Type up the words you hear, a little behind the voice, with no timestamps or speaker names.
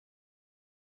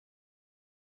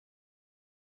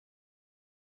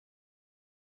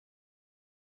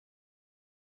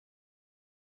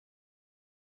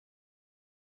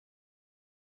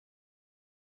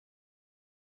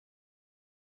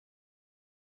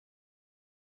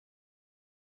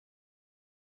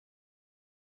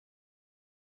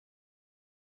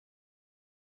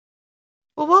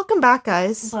Well, welcome back,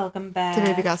 guys. Welcome back. To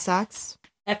Baby Got Stacks.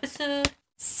 Episode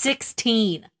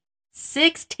 16.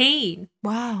 16.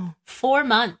 Wow. 4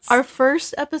 months. Our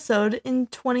first episode in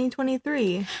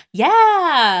 2023.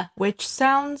 Yeah. Which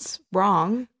sounds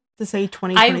wrong to say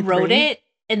 2023. I wrote it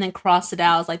and then crossed it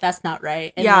out. I was like, that's not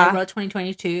right. And yeah. then I wrote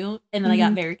 2022 and then I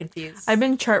got very confused. I've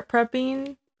been chart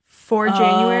prepping for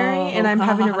January and I'm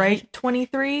having to write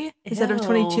 23 instead of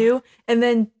 22. And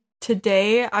then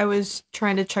today I was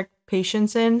trying to check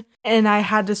patience in and I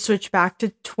had to switch back to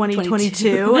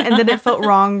 2022 and then it felt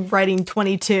wrong writing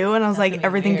 22 and I was like,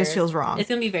 everything just feels wrong. It's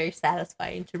gonna be very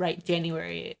satisfying to write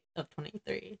January of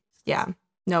 23. Yeah.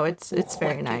 No, it's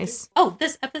very nice. Oh,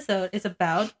 this episode is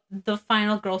about the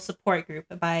Final Girl Support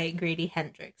Group by Grady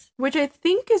Hendrix. Which I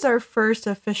think is our first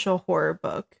official horror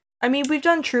book. I mean, we've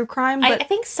done true crime, but I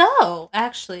think so,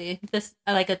 actually. This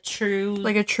like a true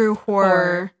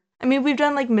horror. I mean, we've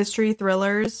done like mystery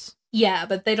thrillers. Yeah,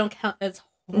 but they don't count as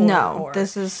horror. No,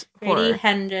 this is horror. Grady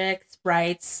Hendrix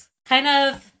writes kind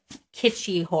of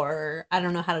kitschy horror. I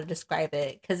don't know how to describe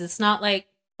it because it's not like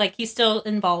he still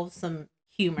involves some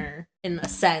humor in a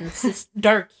sense. It's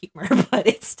dark humor, but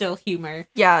it's still humor.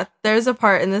 Yeah, there's a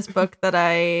part in this book that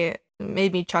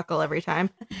made me chuckle every time.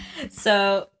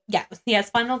 So, yeah, he has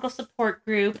Final Girl Support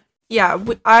Group. Yeah,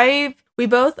 we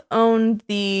both own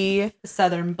the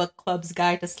Southern Book Club's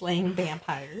Guide to Slaying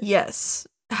Vampires. Yes.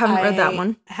 Haven't read that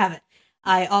one. Haven't.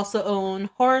 I also own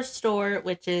Horror Store,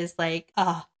 which is like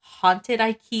haunted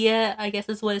IKEA, I guess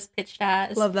is what it's pitched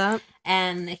as. Love that.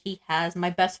 And he has My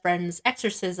Best Friend's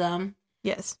Exorcism.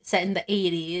 Yes. Set in the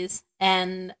 80s.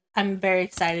 And I'm very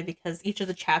excited because each of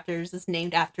the chapters is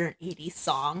named after an 80s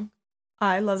song.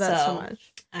 I love that so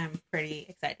much. I'm pretty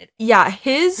excited. Yeah,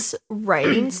 his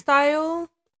writing style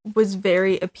was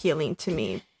very appealing to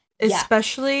me.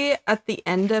 Especially at the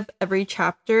end of every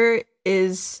chapter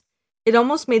it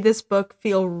almost made this book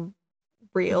feel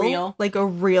real. Like a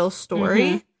real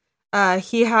story. Mm-hmm.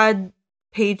 He had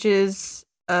pages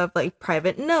of like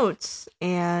private notes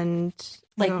and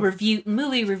like movie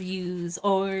reviews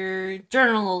or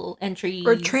journal entries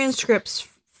or transcripts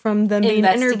from them being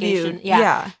interviewed.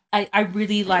 Yeah. I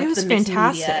really liked the mixed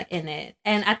media in it.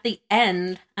 And at the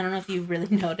end, I don't know if you really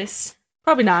noticed.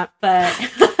 Probably not. But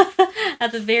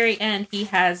at the very end, he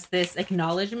has this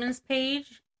acknowledgements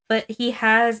page, but he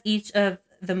has each of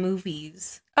the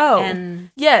movies. Oh,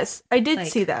 and yes, I did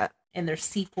see that. And their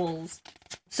sequels.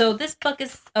 So this book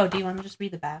is... Oh, do you want to just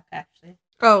read the back, actually?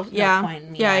 Oh, yeah.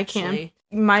 Yeah, I can.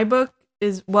 My book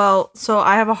is... Well, so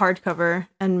I have a hardcover,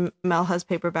 and Mel has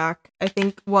paperback.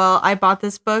 I bought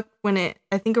this book when it,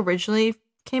 I think, originally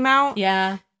came out.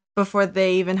 Yeah. Before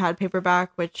they even had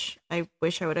paperback, which I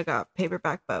wish I would have got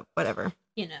paperback, but whatever.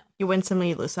 You know. You win some,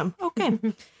 you lose some. Okay.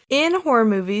 In horror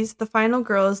movies, the final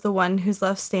girl is the one who's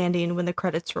left standing when the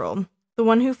credits roll. The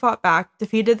one who fought back,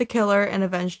 defeated the killer, and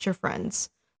avenged her friends.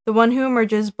 The one who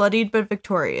emerges bloodied but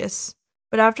victorious.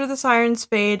 But after the sirens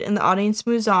fade and the audience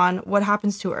moves on, what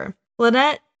happens to her?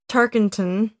 Lynette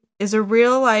Tarkenton is a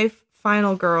real-life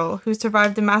final girl who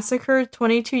survived a massacre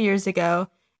 22 years ago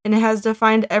and has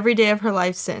defined every day of her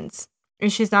life since.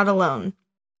 And she's not alone.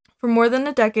 For more than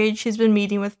a decade, she's been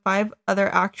meeting with 5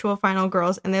 other actual final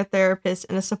girls and their therapists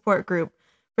in a support group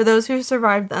for those who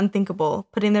survived the unthinkable,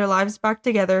 putting their lives back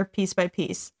together piece by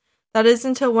piece. That is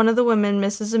until one of the women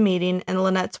misses a meeting and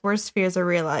Lynette's worst fears are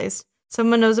realized.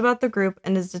 Someone knows about the group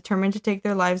and is determined to take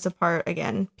their lives apart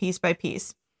again, piece by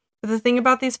piece. But the thing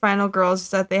about these final girls is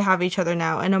that they have each other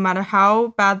now, and no matter how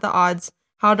bad the odds,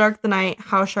 how dark the night,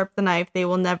 how sharp the knife, they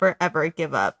will never, ever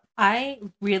give up. I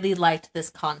really liked this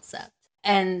concept.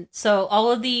 And so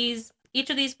each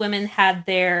of these women had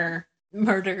their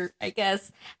murder, I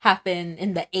guess, happen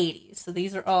in the 80s. So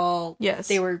these are all,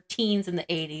 they were teens in the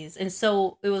 80s. And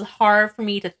so it was hard for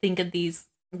me to think of these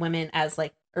women as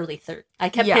like early 30s. I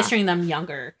kept picturing them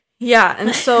younger. Yeah,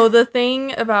 and so the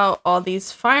thing about all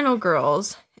these final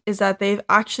girls is that they've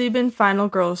actually been final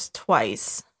girls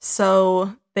twice.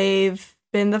 So they've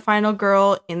been the final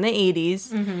girl in the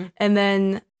 80s, and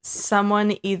then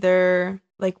someone either,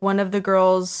 like one of the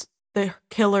girls, the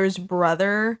killer's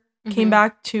brother, came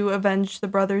back to avenge the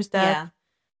brother's death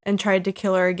and tried to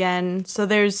kill her again. So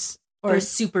there's a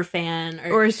super fan.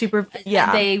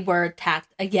 They were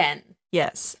attacked again.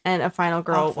 Yes, and a final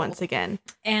girl once again.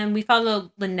 And we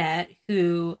follow Lynette,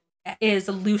 who is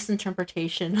a loose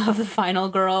interpretation of the final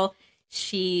girl.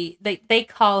 They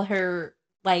call her,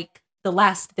 like, the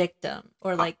last victim,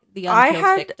 or like the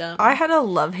unkilled victim. I had a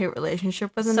love-hate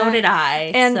relationship with Lynette. So did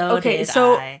I. And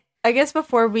I guess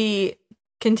before we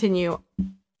continue,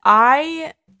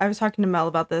 I was talking to Mel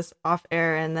about this off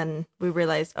air, and then we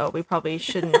realized, we probably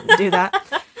shouldn't do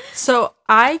that. So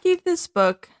I gave this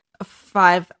book a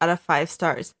 5 out of 5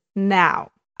 stars.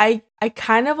 Now, I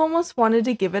kind of almost wanted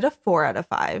to give it a 4 out of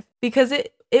 5 because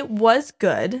it was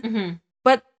good, mm-hmm.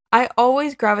 but I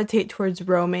always gravitate towards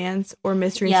romance or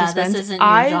mystery and suspense. This isn't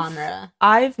your genre.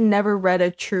 I've never read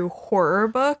a true horror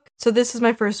book, so this is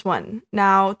my first one.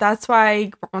 Now, that's why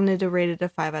I wanted to rate it a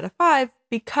 5 out of 5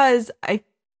 because I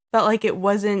felt like it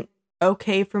wasn't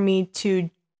okay for me to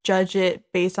judge it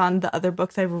based on the other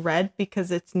books I've read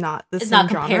because it's not the same genre.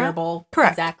 It's not comparable.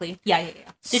 Correct. Exactly. Yeah.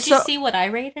 Did you see what I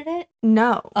rated it?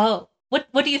 No. Oh.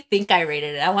 What do you think I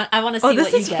rated it? I want to see what you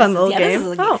guess. This is a fun little game.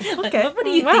 Okay. What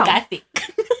do you think I think?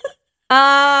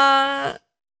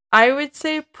 I would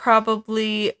say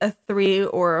probably a 3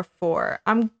 or a 4.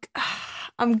 I'm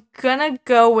gonna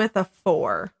go with a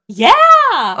 4. Yeah.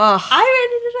 I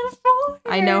rated it a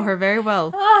 4. I know her very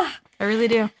well. I really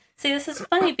do. See, this is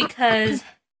funny because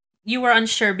you were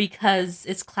unsure because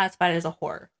it's classified as a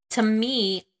horror. To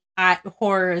me,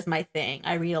 horror is my thing.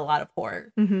 I read a lot of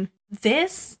horror. Mm-hmm.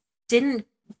 This didn't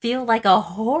feel like a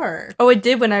horror. Oh, it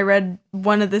did when I read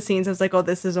one of the scenes. I was like, oh,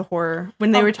 this is a horror.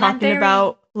 When they were talking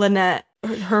about Lynette,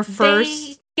 her first...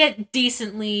 They get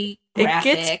decently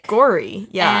graphic. It gets gory,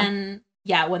 yeah. And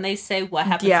yeah, when they say what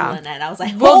happened to Lynette, I was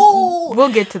like,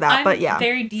 we'll get to that, but yeah. I'm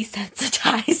very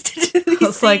desensitized to these things. I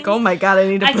was like, oh my god, I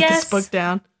need to put this book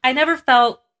down. I never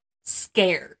felt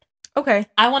scared. Okay.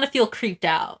 I want to feel creeped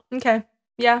out. Okay.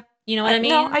 Yeah. You know what I mean?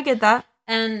 No, I get that.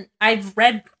 And I've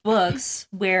read books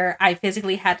where I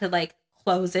physically had to like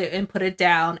close it and put it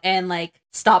down and like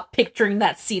stop picturing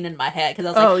that scene in my head because I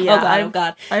was like, oh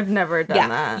god. I've never done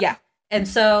that. Yeah. And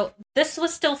so this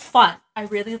was still fun. I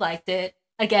really liked it.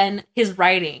 Again, his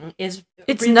writing is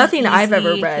it's really nothing easy. I've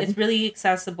ever read. It's really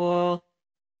accessible.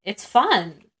 It's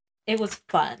fun. It was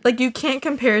fun. Like you can't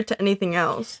compare it to anything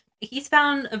else. He's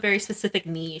found a very specific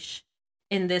niche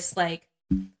in this like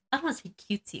I don't want to say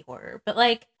cutesy horror, but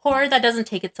like horror that doesn't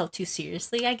take itself too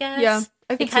seriously, I guess. Yeah.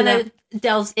 It kind of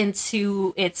delves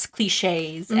into its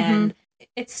cliches and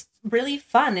it's really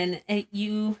fun and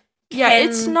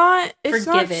it's not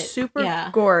super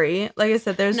gory. Like I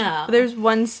said, there's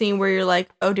one scene where you're like,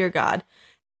 oh dear god.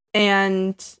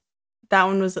 And that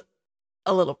one was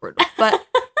a little brutal. But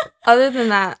other than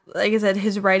that, like I said,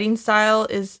 his writing style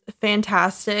is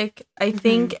fantastic. I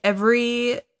think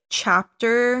every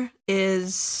chapter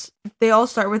they all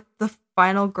start with the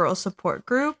final girl support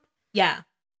group. Yeah.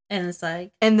 And it's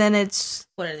like and then it's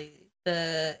what are these?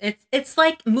 It's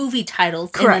like movie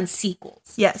titles and then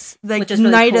sequels. Yes. Like really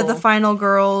Night of the Final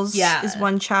Girls is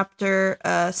one chapter,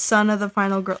 Son of the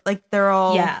Final Girl, like they're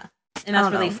all and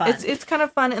that's really fun. It's kind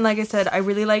of fun and like I said, I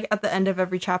really like at the end of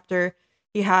every chapter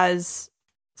he has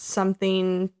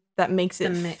something that makes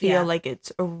it feel like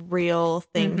it's a real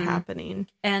thing happening.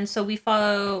 And so we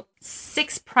follow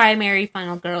 6 primary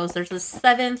final girls. There's a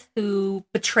 7th who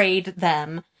betrayed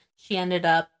them. She ended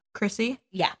up Chrissy?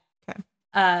 Yeah. Okay.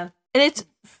 And it's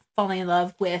falling in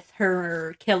love with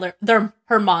her killer.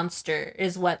 Her monster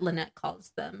is what Lynette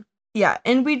calls them. Yeah,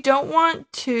 and we don't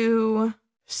want to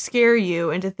scare you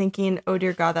into thinking, oh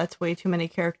dear god, that's way too many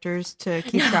characters to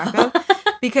keep track of.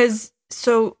 Because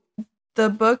so the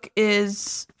book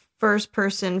is first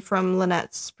person from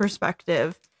Lynette's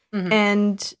perspective,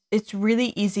 and it's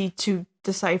really easy to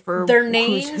decipher their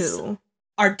names who's who.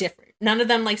 Are different. None of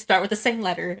them like start with the same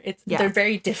letter. They're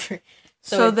very different.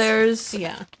 So there's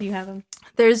you have them.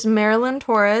 There's Marilyn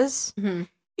Torres,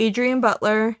 Adrian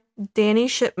Butler, Danny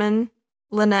Shipman,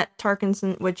 Lynette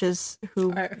Tarkinson, which is who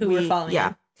we're following.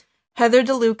 Yeah. Heather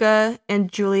DeLuca and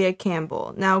Julia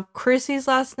Campbell. Now, Chrissy's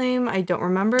last name, I don't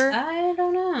remember. I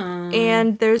don't know.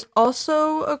 And there's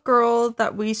also a girl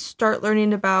that we start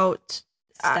learning about,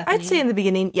 I'd say in the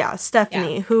beginning,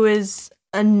 Stephanie, who is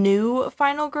a new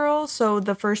final girl. So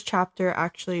the first chapter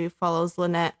actually follows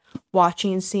Lynette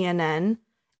watching CNN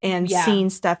and seeing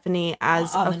Stephanie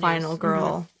as a final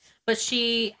girl. But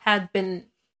she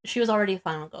was already a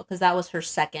final girl because that was her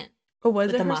second. Oh, was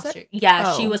it the her monster?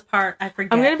 Yeah, she was part. I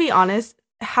forget. I'm gonna be honest.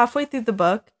 Halfway through the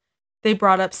book, they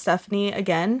brought up Stephanie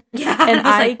again. Yeah, and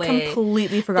I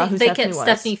completely forgot who Stephanie was.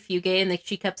 Stephanie Fugate, and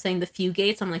she kept saying the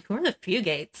Fugates. I'm like, who are the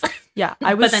Fugates? Yeah,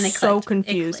 I was so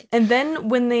confused. And then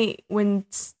when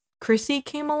Chrissy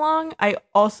came along, I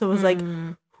also was like,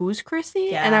 who's Chrissy?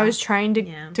 Yeah. And I was trying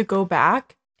to go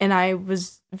back, and I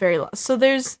was very lost. So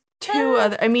there's 2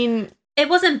 other. I mean, it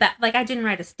wasn't bad. Like I didn't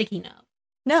write a sticky note.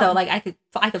 No. So, like, I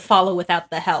could follow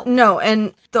without the help. No,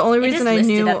 and the only reason I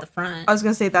knew... at the front. I was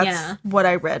going to say that's what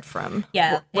I read from.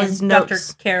 Yeah, was notes.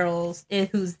 Dr. Carroll's,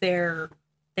 who's their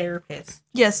therapist.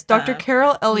 Yes, Dr.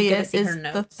 Carol Elliott is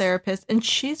the therapist, and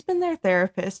she's been their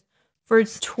therapist for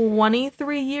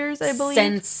 23 years, I believe.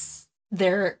 Since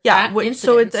their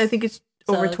so I think it's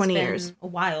over 20 years. A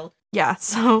while. Yeah,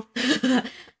 so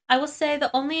I will say the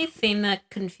only thing that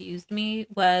confused me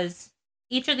was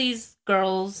each of these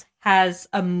girls has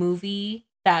a movie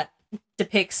that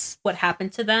depicts what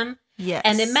happened to them. Yes.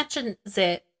 And it mentions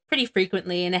it pretty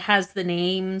frequently, and it has the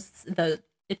names,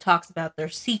 it talks about their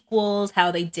sequels,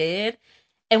 how they did.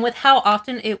 And with how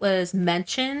often it was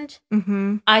mentioned,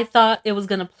 I thought it was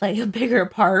going to play a bigger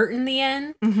part in the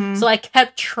end. So I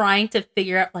kept trying to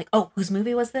figure out, like, oh, whose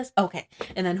movie was this? Okay.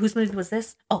 And then whose movie was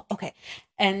this? Oh, okay.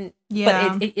 And,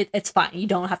 but it's fine. You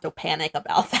don't have to panic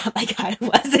about that like I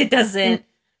was. It doesn't,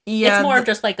 it's more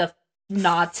just like a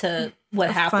nod to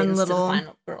what happens to the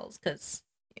final girls. Because,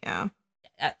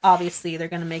 obviously they're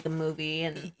going to make a movie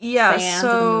and fans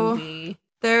of the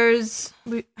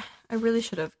movie. I really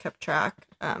should have kept track.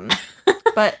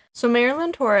 But so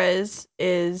Marilyn Torres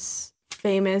is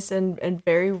famous and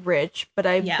very rich, but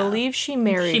I believe she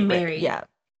married. Yeah.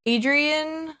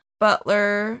 Adrienne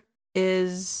Butler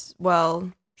is,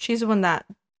 well, she's the one that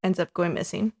ends up going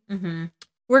missing.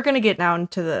 We're going to get now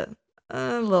into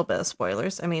a little bit of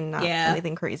spoilers. I mean, not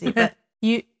anything crazy, but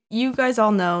you guys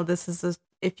all know this is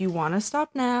if you want to stop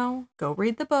now, go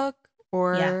read the book,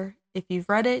 or if you've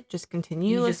read it, just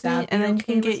continue listening, and then you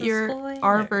can get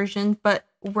our version. But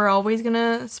we're always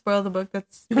gonna spoil the book.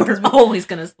 We're always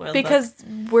gonna spoil because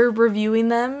we're reviewing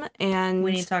them, and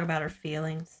we need to talk about our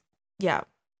feelings. Yeah,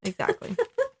 exactly.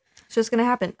 It's just gonna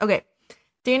happen. Okay,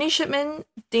 Danny Shipman.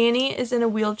 Danny is in a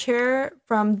wheelchair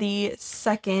from the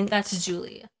second. That's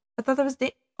Julia. I thought that was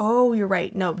Oh, you're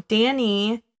right. No,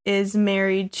 Danny is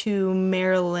married to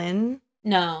Marilyn.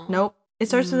 No. Nope. It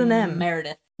starts with an M.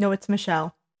 Meredith. No, it's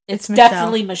Michelle. It's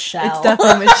definitely Michelle. It's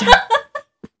definitely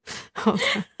Michelle.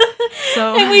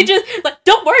 So, and we just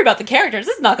don't worry about the characters.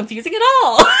 It's not confusing at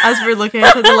all. As we're looking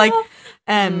at it, they're like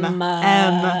M.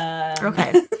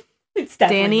 Okay. It's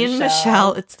definitely Danny and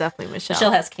Michelle. It's definitely Michelle.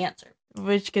 Michelle has cancer,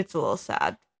 which gets a little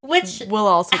sad. Which we'll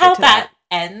also how get to that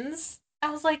ends.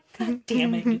 I was like, God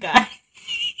damn it, you guys.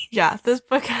 Yeah, this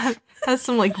book has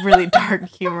some really dark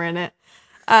humor in it.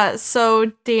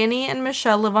 So Danny and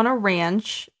Michelle live on a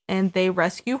ranch and they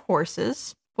rescue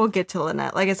horses. We'll get to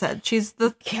Lynette. Like I said, she's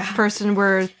the person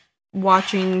we're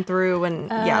watching through,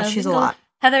 and she's a lot.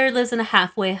 Heather lives in a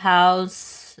halfway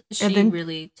house. She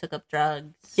really took up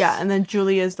drugs. Yeah, and then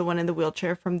Julia is the one in the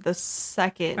wheelchair from her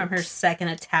second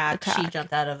attack. She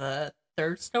jumped out of a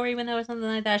third story window or something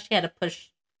like that. She had to push.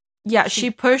 Yeah,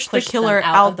 she pushed the killer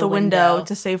out the window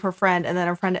to save her friend, and then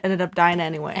her friend ended up dying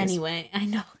anyway. I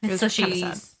know. And so she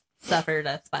suffered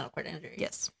a spinal cord injury.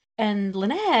 Yes. And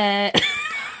Lynette.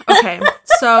 Okay,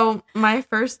 so my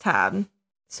first tab.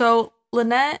 So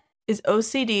Lynette is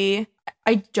OCD.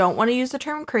 I don't want to use the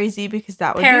term crazy because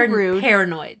that would be rude.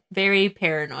 Paranoid. Very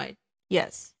paranoid.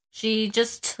 Yes. She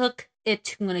just took it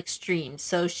to an extreme.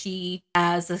 So she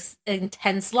has this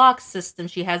intense lock system.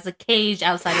 She has a cage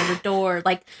outside of her door,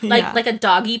 like a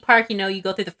doggy park. You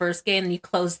go through the first gate and then you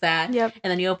close that, and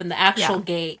then you open the actual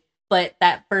gate. But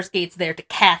that first gate's there to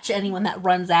catch anyone that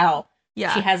runs out.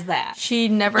 Yeah, she has that. She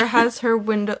never has her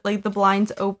window the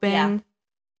blinds open. Yeah.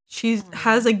 She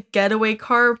has a getaway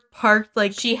car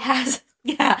parked she has.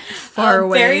 Yeah, far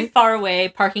away. Very far away.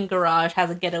 Parking garage, has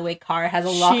a getaway car, has a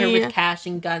locker with cash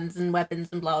and guns and weapons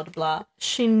and blah, blah, blah.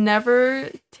 She never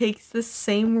takes the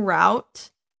same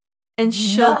route. And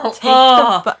she'll take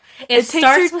the bus. It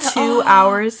takes her 2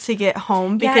 hours to get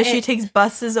home because she takes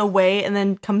buses away and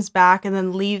then comes back and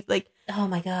then leaves. Oh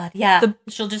my God. Yeah.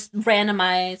 She'll just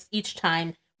randomize each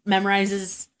time,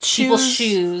 memorizes people's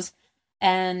shoes,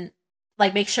 and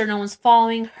make sure no one's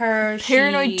following her.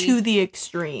 Paranoid to the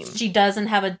extreme. She doesn't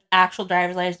have an actual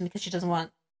driver's license because she doesn't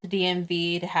want the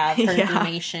DMV to have her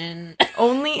information.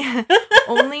 Only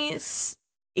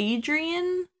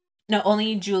Adrienne? No,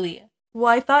 only Julia. Well,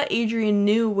 I thought Adrienne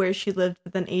knew where she lived,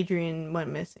 but then Adrienne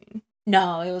went missing.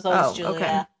 No, it was always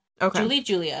Julia. Okay.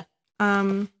 Julia.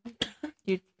 I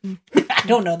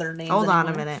don't know their names. Hold on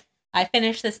a minute. I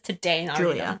finished this today and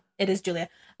already know. It is Julia.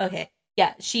 Okay.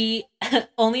 Yeah, she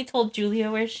only told Julia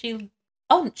where she...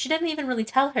 Oh, she didn't even really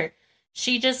tell her.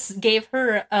 She just gave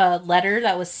her a letter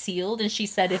that was sealed, and she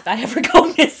said, if I ever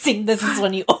go missing, this is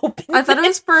when you open it. I thought it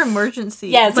was for emergency.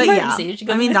 Yeah, it's emergency.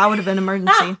 Yeah. That would have been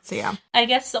emergency, so yeah. I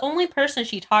guess the only person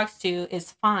she talks to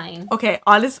is Fine. Okay,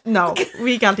 no,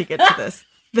 we got to get to this.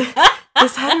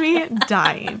 This had me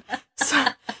dying. So,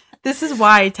 this is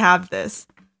why I tabbed this.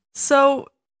 So,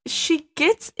 she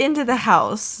gets into the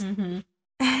house,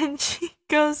 and she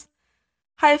goes,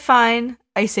 "Hi, Fine,"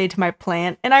 I say to my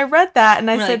plant. And I read that,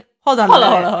 and I said, Hold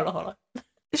on.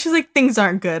 She's like, things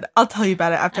aren't good. I'll tell you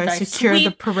about it after I secure the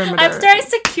perimeter. After I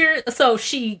secure... So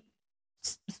she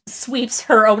sweeps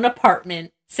her own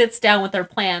apartment, sits down with her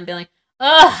plan, being like,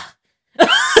 ugh.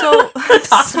 So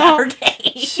talks about her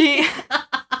day.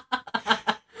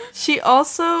 She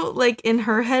also, like, in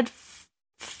her head,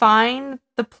 Fine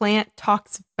the plant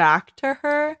talks back to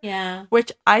her. Yeah.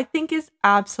 Which I think is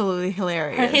absolutely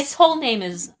hilarious. His whole name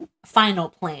is Final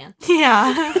Plan.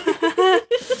 Yeah.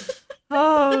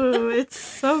 Oh, it's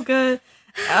so good.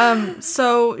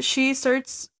 So she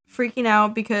starts freaking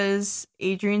out because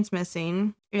Adrian's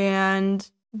missing, and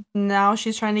now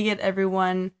she's trying to get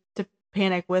everyone to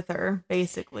panic with her,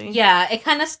 basically. Yeah, it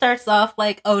kind of starts off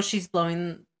like, oh, she's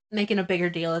making a bigger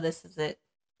deal of this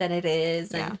than it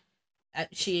is, and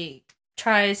she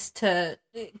tries to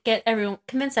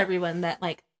convince everyone that,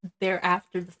 like, they're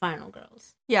after the final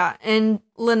girls. Yeah, and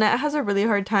Lynette has a really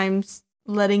hard time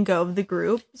letting go of the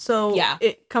group. So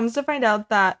it comes to find out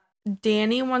that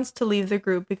Danny wants to leave the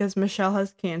group because Michelle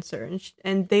has cancer,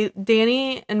 and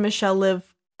Danny and Michelle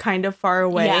live kind of far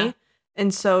away. Yeah.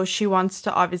 And so she wants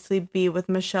to obviously be with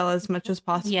Michelle as much as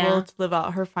possible to live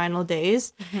out her final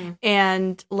days. Mm-hmm.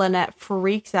 And Lynette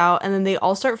freaks out, and then they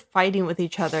all start fighting with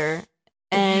each other.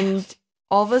 And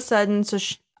all of a sudden,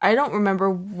 I don't remember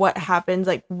what happens,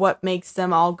 like what makes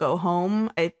them all go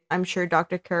home. I'm sure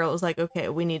Dr. Carroll is like, okay,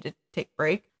 we need to take a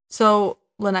break. So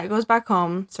Lynette goes back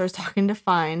home, starts talking to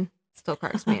Fine. Still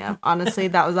cracks me up. Honestly,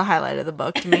 that was the highlight of the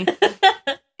book to me.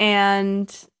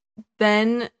 And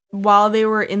then while they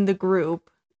were in the group,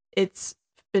 it's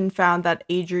been found that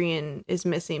Adrian is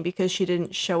missing because she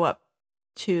didn't show up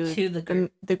to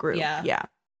the group. Yeah.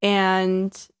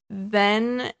 And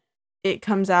then it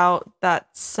comes out that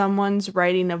someone's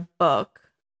writing a book.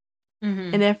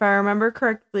 Mm-hmm. And if I remember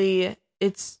correctly,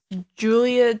 it's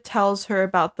Julia tells her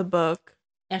about the book.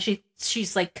 And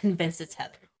she's like convinced it's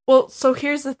Heather. Well, so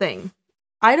here's the thing.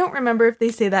 I don't remember if they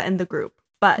say that in the group,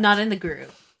 but... Not in the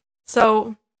group.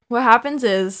 So what happens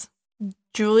is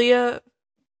Julia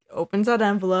opens that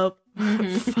envelope,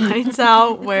 finds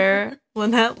out where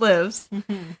Lynette lives,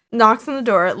 knocks on the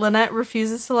door. Lynette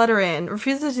refuses to let her in,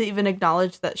 refuses to even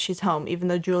acknowledge that she's home, even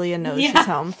though Julia knows she's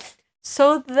home.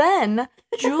 So then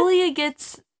Julia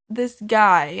gets this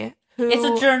guy who... It's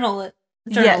a journalist.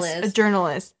 Yes, a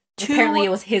journalist. Apparently it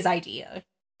was his idea.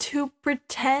 To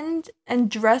pretend and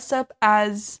dress up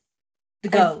as... The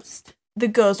ghost. The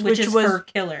ghost, which is was... her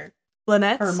killer.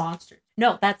 Lynette's? Her monster.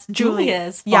 No, that's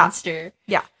Julia's monster.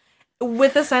 Yeah.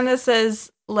 With a sign that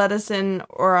says, let us in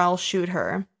or I'll shoot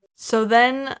her. So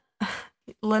then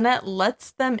Lynette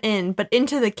lets them in, but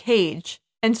into the cage,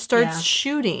 and starts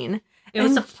shooting.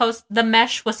 The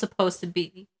mesh was supposed to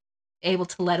be able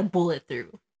to let a bullet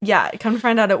through. Yeah, come to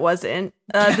find out it wasn't.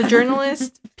 The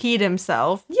journalist peed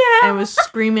himself. And was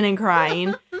screaming and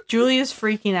crying. Julia's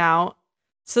freaking out.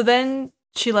 So then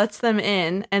she lets them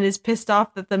in and is pissed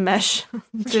off that the mesh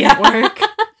didn't work.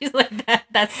 She's like,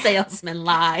 that salesman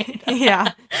lied.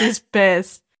 Yeah, she's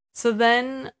pissed. So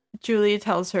then Julia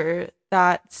tells her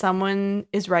that someone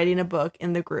is writing a book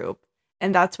in the group.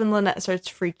 And that's when Lynette starts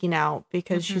freaking out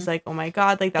because she's like, oh my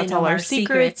God, like that's all our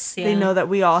secrets. They know that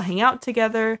we all hang out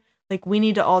together. Like, we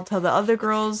need to all tell the other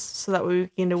girls so that we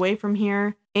can get away from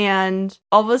here. And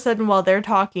all of a sudden, while they're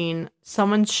talking,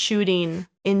 someone's shooting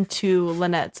into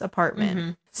Lynette's apartment.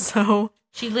 Mm-hmm. So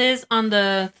she lives on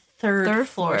the third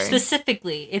floor.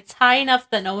 Specifically, it's high enough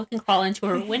that no one can crawl into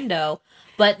her window,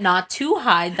 but not too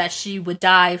high that she would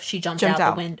die if she jumped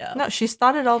out the window. No, she's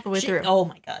thought it all the way through. Oh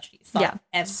my gosh, she's thought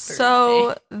everything.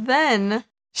 So then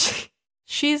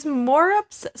she's more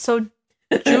upset. So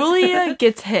Julia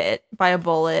gets hit by a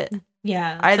bullet.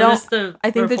 Yeah. I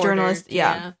think the journalist,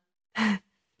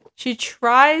 she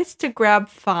tries to grab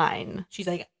Fine. She's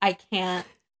like, I can't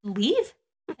leave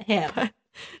him. But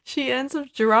she ends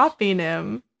up dropping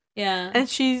him. Yeah. And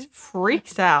she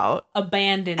freaks out.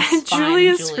 Abandons And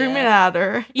Julia's screaming at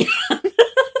her. Yeah.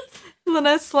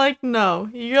 Lynette's like, no,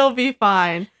 you'll be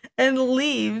fine. And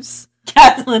leaves.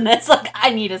 Yeah, Lynette's like, I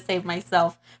need to save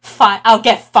myself. Fine, I'll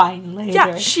get Fine later.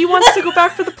 Yeah, she wants to go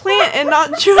back for the plant and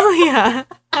not Julia.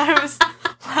 I was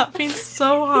laughing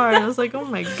so hard. I was like, oh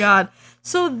my God.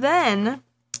 So then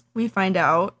we find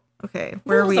out, okay,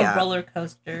 where are we at? It was a roller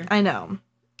coaster. I know.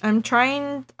 I'm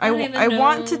trying. I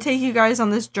want to take you guys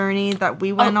on this journey that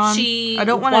we went on. I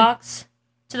don't want to walks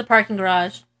to the parking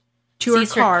garage. To her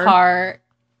car. Her car.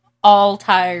 All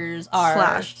tires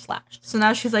are slashed. So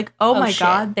now she's like, oh my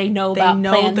God. They know about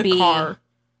Plan B. Car.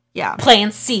 Yeah.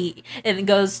 Plan C. And it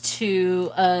goes to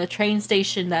a train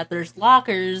station that there's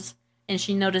lockers, and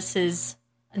she notices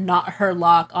not her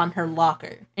lock on her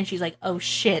locker. And she's like, oh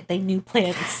shit, they knew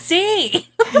Plan C.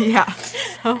 Yeah.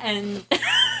 So. And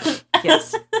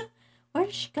yes. Where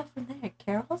did she go from there?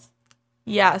 Carol's?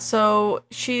 Yeah, so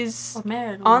she's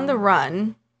on the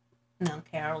run. No,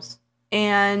 Carol's.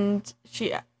 And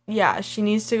she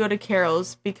needs to go to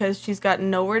Carol's because she's got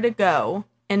nowhere to go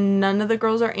and none of the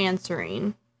girls are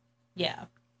answering. Yeah.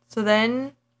 So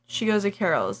then she goes to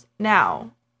Carol's.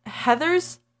 Now,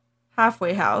 Heather's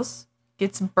halfway house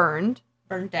gets burned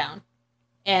down.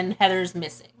 And Heather's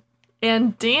missing.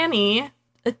 And Danny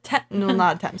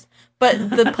not attempts. But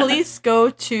the police go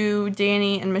to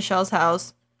Danny and Michelle's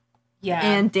house. Yeah.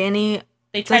 And Danny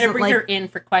they try to bring her in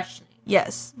for questioning.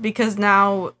 Yes, because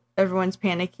now everyone's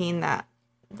panicking that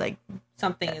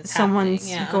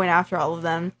someone's going after all of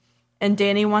them. And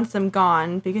Danny wants them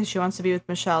gone because she wants to be with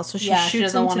Michelle. So she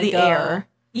shoots into the air.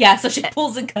 Yeah, so she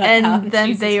pulls a gun out and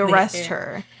then they arrest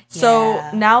her.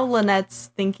 So now Lynette's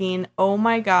thinking, oh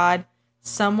my god,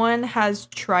 someone has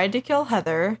tried to kill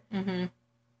Heather. Mm-hmm.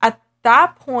 At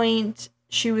that point,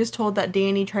 she was told that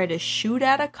Danny tried to shoot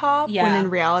at a cop when in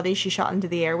reality she shot into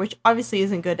the air, which obviously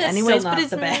isn't good anyways, but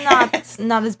it's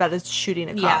not as bad as shooting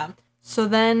a cop. Yeah. So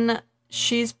then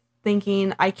she's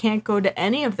thinking, I can't go to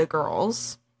any of the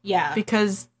girls. Yeah.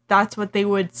 Because that's what they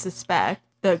would suspect,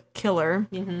 the killer.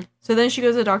 Mm-hmm. So then she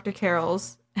goes to Dr.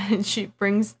 Carroll's and she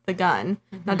brings the gun.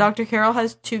 Mm-hmm. Now, Dr. Carroll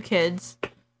has 2 kids,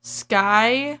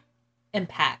 Sky and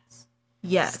Pax.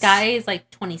 Yes. Sky is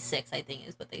 26, I think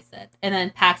is what they said. And then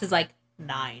Pax is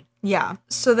 9. Yeah.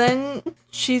 So then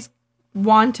she's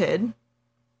wanted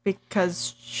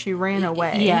because she ran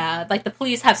away. Yeah. The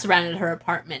police have surrounded her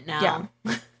apartment now.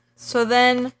 Yeah. So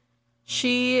then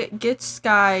she gets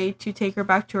Sky to take her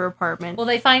back to her apartment. Well,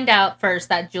 they find out first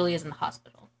that Julia's in the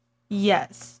hospital.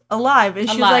 Yes. Alive. And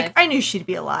she's like, I knew she'd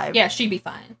be alive. Yeah, she'd be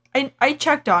fine. I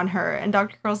checked on her. And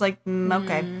Dr. Carroll's like,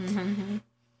 okay. Mm-hmm.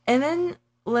 And then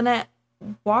Lynette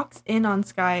walks in on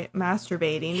Sky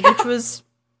masturbating, which was...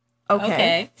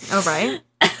 Okay. All right.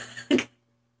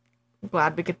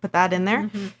 Glad we could put that in there.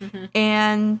 Mm-hmm, mm-hmm.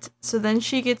 And so then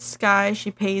she gets Sky.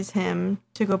 She pays him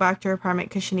to go back to her apartment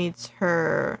because she needs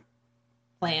her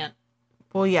plant.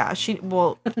 Well, yeah.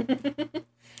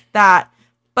 That.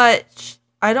 But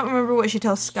I don't remember what she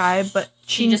tells Sky, but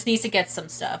she just needs to get some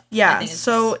stuff. Yeah.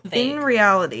 So in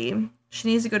reality, she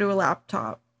needs to go to a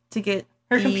laptop to get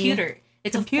her computer.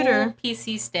 It's a full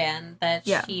PC stand that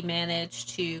she managed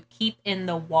to keep in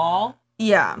the wall.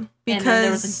 Yeah, because... And then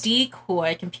there was a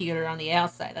decoy computer on the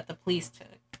outside that the police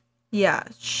took. Yeah,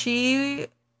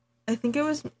 I think it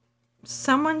was...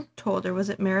 Someone told her, was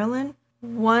it Marilyn?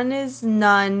 1 is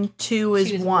none, 2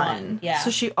 is 1. Yeah.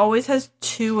 So she always has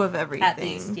 2 of everything. At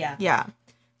least, yeah. Yeah.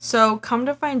 So come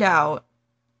to find out,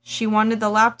 she wanted the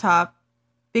laptop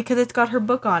because it's got her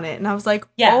book on it. And I was like,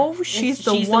 she's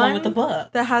the one with the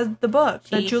book. That has the book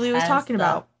that Julie was talking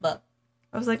about. Book.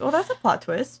 I was like, oh, that's a plot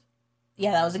twist.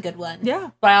 Yeah, that was a good one.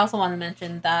 Yeah. But I also want to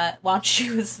mention that while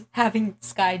she was having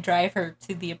Sky drive her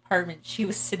to the apartment, she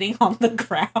was sitting on the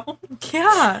ground.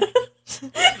 Yeah.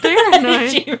 Very annoying.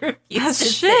 She refused to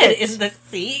sit in the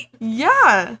seat.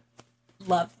 Yeah.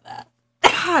 Love that.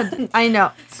 God, I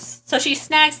know. So she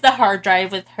snags the hard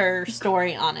drive with her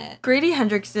story on it. Grady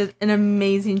Hendrix did an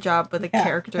amazing job with the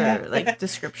character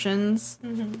descriptions.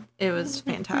 Mm-hmm. It was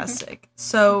fantastic.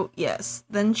 So, yes.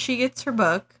 Then she gets her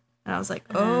book. And I was like,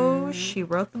 oh, she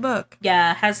wrote the book.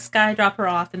 Yeah, has Sky drop her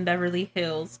off in Beverly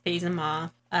Hills, pays him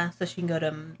off, so she can go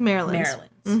to Maryland's.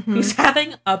 Mm-hmm. Who's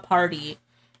having a party.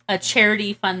 A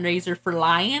charity fundraiser for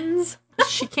lions.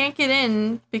 She can't get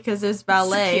in because there's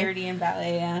ballet. Security and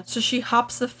ballet, yeah. So she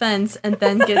hops the fence and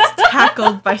then gets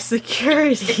tackled by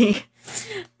security.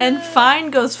 And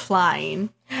Fine goes flying.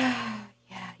 Yeah,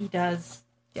 he does.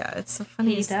 Yeah, it's the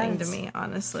funniest thing to me,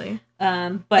 honestly.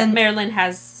 But Marilyn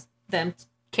has them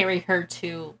carry her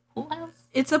to pool house?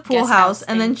 It's a pool house,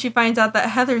 and then she finds out that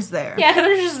Heather's there. Yeah,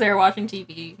 Heather's just there watching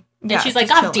TV. And she's like,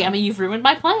 God damn it, you've ruined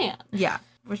my plan. Yeah,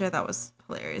 which I thought was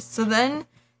hilarious. So then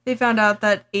they found out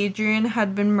that Adrian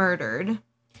had been murdered.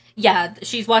 Yeah,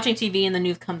 she's watching TV and the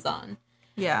news comes on.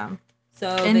 Yeah.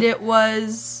 It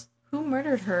was... Who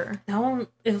murdered her? No,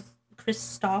 it was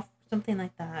Christoph, something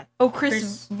like that. Oh,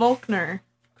 Chris Volkner.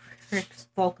 Chris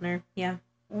Volkner, yeah.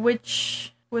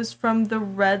 Which was from the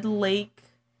Red Lake...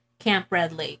 Camp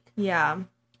Red Lake. Yeah.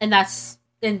 And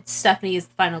Stephanie is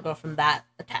the final girl from that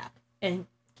attack. And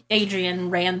Adrian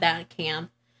ran that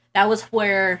camp. That was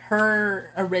where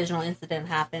her original incident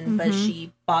happened, but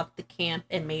she bought the camp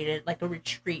and made it like a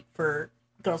retreat for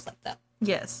girls like that.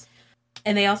 Yes.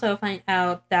 And they also find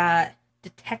out that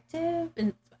Detective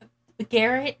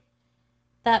Garrett,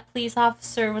 that police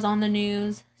officer, was on the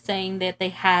news saying that they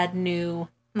had new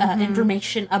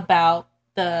information about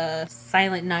the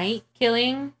Silent Night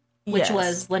killing, which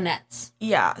was Lynette's.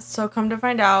 Yeah, so come to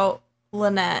find out,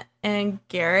 Lynette and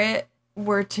Garrett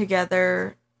were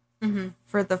together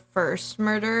for the first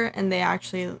murder, and they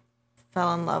actually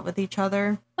fell in love with each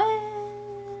other.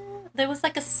 Well, there was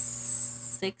like a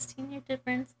 16-year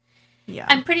difference. Yeah.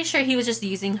 I'm pretty sure he was just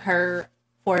using her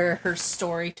for her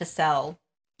story to sell.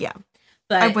 Yeah.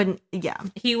 But I wouldn't, yeah.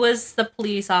 He was the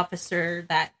police officer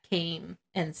that came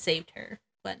and saved her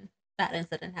when that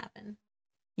incident happened.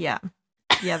 Yeah.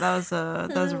 Yeah, that was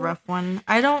a rough one.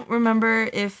 I don't remember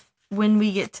if when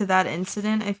we get to that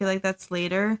incident, I feel like that's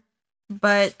later.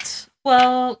 But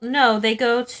well, no, they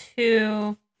go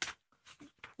to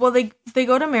they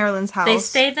go to Marilyn's house. They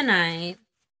stay the night.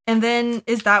 And then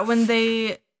is that when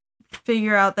they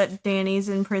figure out that Danny's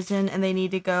in prison and they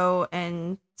need to go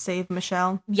and save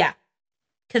Michelle? Yeah.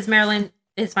 Because Marilyn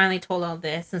is finally told all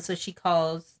this, and so she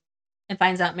calls and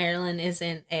finds out Marilyn is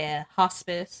in a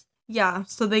hospice. Yeah,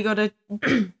 so they go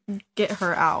to get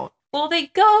her out. Well, they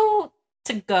go,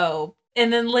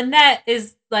 and then Lynette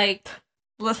is like,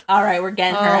 all right, we're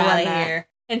getting her out of here.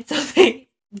 And so they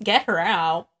get her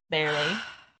out, barely,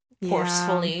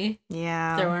 forcefully.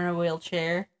 Yeah. Throw her in a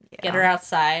wheelchair, get her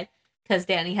outside, because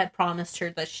Danny had promised her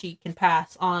that she can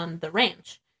pass on the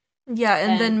ranch. Yeah,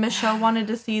 and then Michelle wanted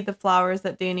to see the flowers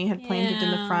that Danny had planted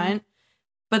in the front.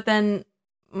 But then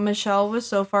Michelle was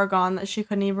so far gone that she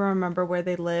couldn't even remember where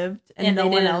they lived. And no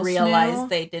one else realized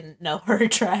they didn't know her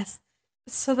address.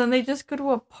 So then they just go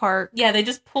to a park. Yeah, they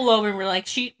just pull over and we're like,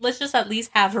 let's just at least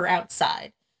have her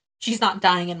outside. She's not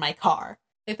dying in my car.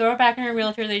 They throw her back in her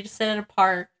wheelchair. They just sit at a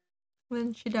park.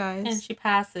 Then she dies. And she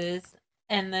passes.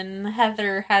 And then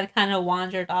Heather had kind of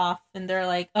wandered off. And they're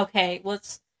like, okay,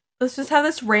 let's just have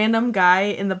this random guy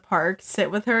in the park sit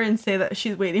with her and say that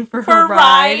she's waiting for her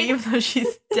ride, even though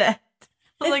she's dead.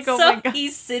 I was like, oh my God. He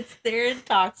sits there and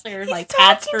talks to her, like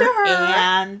pats her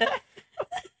hand.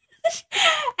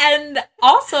 And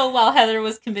also, while Heather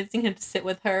was convincing him to sit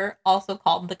with her, also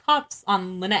called the cops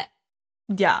on Lynette.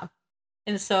 Yeah.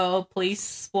 And so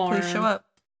police show up.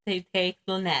 They take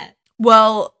Lynette.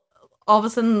 Well, all of a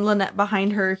sudden, Lynette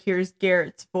behind her hears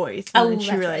Garrett's voice. And then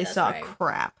she realized,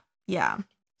 crap. Yeah.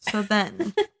 So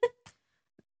then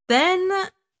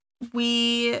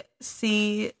we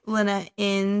see Lynette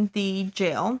in the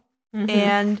jail,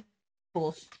 and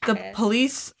the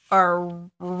police are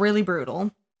really brutal.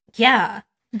 Yeah.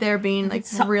 They're being, like,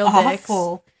 so real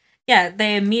awful. Dicks. Yeah,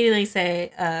 they immediately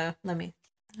say, I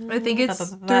think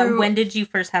it's through... When did you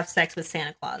first have sex with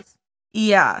Santa Claus?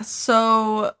 Yeah,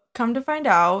 so come to find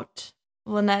out,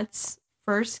 Lynette's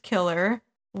first killer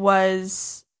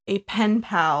was a pen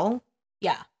pal.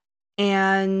 Yeah.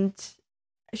 And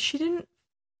she didn't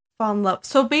fall in love.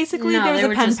 So basically, there was a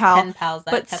pen pal,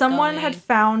 but someone had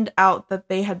found out that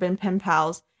they had been pen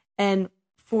pals and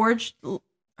forged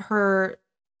her,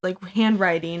 like,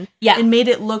 handwriting and made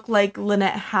it look like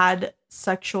Lynette had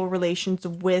sexual relations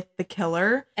with the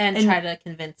killer and tried to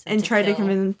convince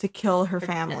him to kill her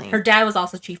family. Her dad was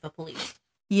also chief of police.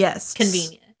 Yes.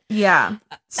 Convenient. Yeah.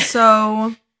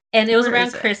 So... And it was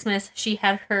around Christmas. She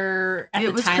had her, at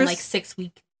the time,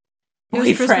 6-week boyfriend.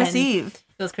 It was Christmas Eve.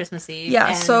 It was Christmas Eve.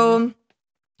 Yeah, so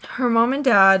her mom and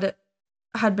dad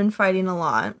had been fighting a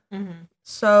lot. Mm-hmm.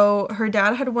 So her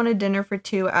dad had wanted dinner for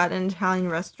two at an Italian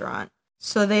restaurant.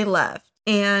 So they left.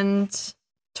 And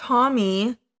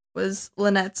Tommy was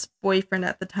Lynette's boyfriend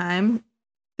at the time.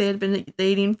 They had been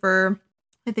dating for,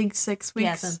 I think, 6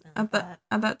 weeks at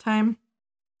that time.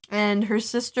 And her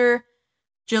sister...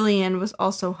 Jillian was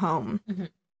also home. Mm-hmm.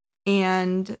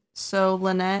 And so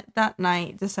Lynette that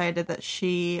night decided that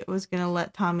she was going to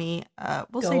let Tommy,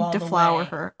 deflower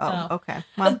her. Oh, okay.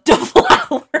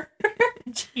 Deflower?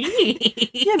 Jeez.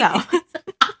 You know.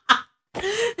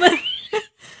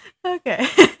 Okay.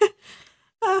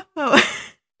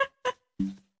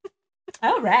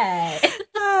 All right.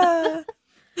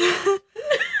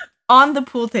 On the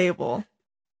pool table.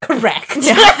 Correct.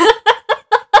 Yeah.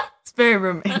 It's very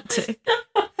romantic.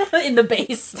 In the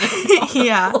basement.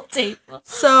 Yeah. Pool table.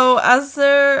 So as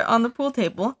they're on the pool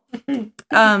table,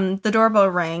 the doorbell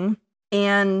rang,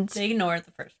 and they ignored it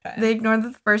the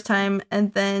first time,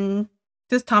 and then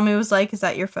because Tommy was like, "Is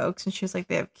that your folks?" And she was like,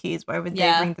 "They have keys. Why would they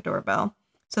ring the doorbell?"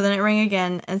 So then it rang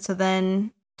again, and so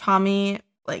then Tommy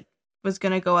was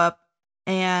gonna go up,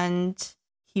 and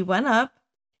he went up,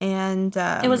 and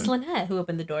it was Lynette who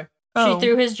opened the door. She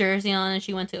threw his jersey on and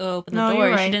she went to open the door.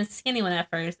 Right. She didn't see anyone at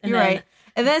first. And then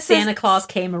And then Santa Claus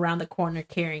came around the corner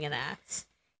carrying an axe.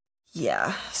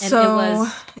 Yeah. And so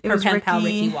it was her pen pal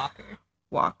Ricky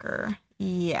Walker.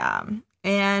 Yeah.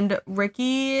 And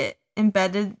Ricky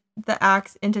embedded the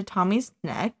axe into Tommy's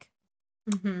neck.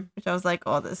 Mm-hmm. Which I was like,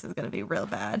 oh, this is going to be real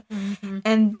bad. Mm-hmm.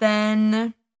 And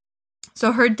then,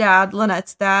 so her dad,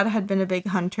 Lynette's dad, had been a big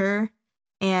hunter.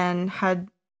 and had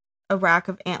a rack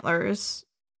of antlers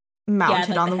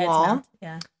mounted on the wall.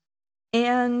 Yeah.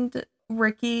 And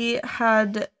Ricky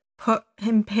had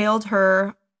impaled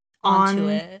her onto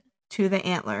it. To the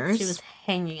antlers. She was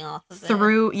hanging off of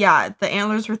it. Yeah, the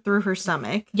antlers were through her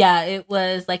stomach. Yeah, it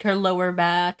was like her lower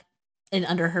back and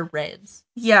under her ribs.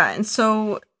 Yeah, and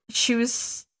so she was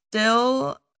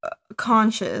still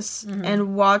conscious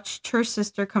and watched her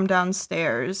sister come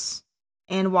downstairs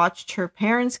and watched her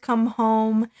parents come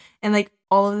home, and like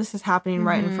all of this is happening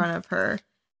right in front of her.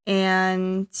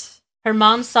 And her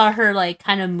mom saw her like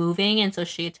kind of moving, and so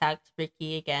she attacked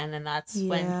Ricky again, and that's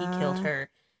when he killed her.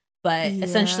 But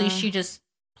essentially she just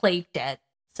played dead,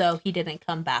 so he didn't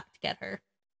come back to get her.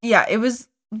 Yeah, it was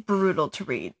brutal to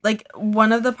read. Like,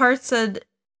 one of the parts said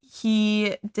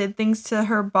he did things to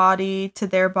her body, to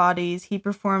their bodies. He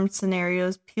performed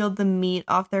scenarios, peeled the meat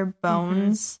off their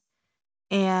bones.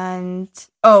 And,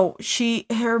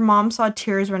 her mom saw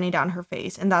tears running down her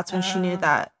face. And that's when she knew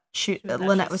that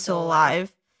Lynette was still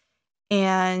alive.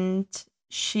 And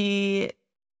she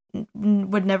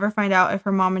would never find out if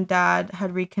her mom and dad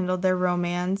had rekindled their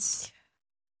romance.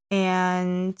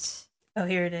 And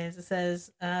here it is. It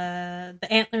says, the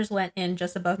antlers went in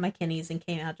just above my kidneys and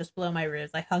came out just below my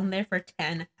ribs. I hung there for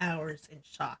 10 hours in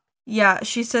shock. Yeah,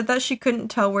 she said that she couldn't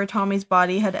tell where Tommy's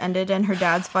body had ended and her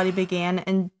dad's body began,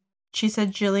 and she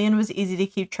said Jillian was easy to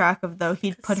keep track of, though.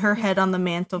 He'd put her head on the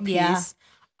mantelpiece. Yeah.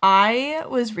 I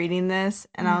was reading this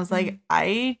and I was like,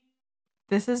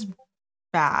 this is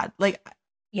bad. Like,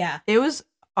 yeah, it was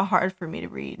hard for me to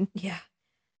read. Yeah.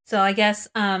 So I guess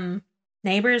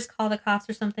neighbors called the cops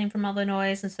or something from all the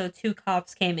noise, and so 2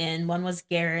 cops came in. One was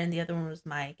Garrett and the other one was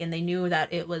Mike, and they knew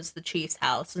that it was the chief's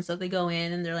house, and so they go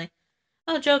in and they're like,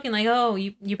 joking, like,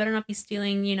 you better not be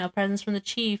stealing, presents from the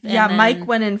chief. And then, Mike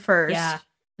went in first. Yeah.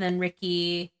 Then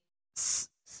Ricky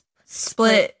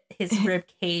split his rib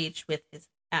cage with his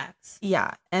axe.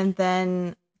 Yeah, and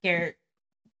then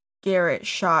Garrett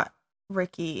shot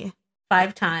Ricky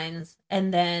 5 times,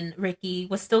 and then Ricky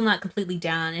was still not completely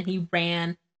down, and he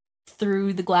ran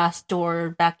through the glass door,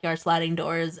 backyard sliding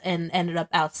doors, and ended up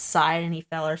outside, and he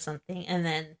fell or something, and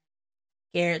then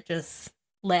Garrett just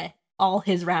let all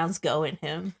his rounds go in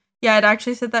him. Yeah, it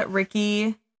actually said that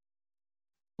Ricky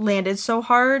landed so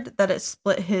hard that it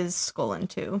split his skull in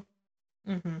 2.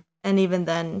 And even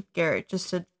then, Garrett just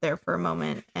stood there for a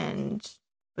moment and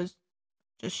was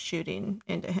just shooting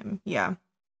into him. Yeah.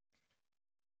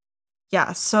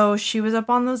 Yeah, so she was up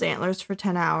on those antlers for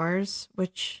 10 hours,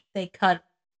 which... They cut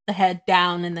the head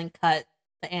down and then cut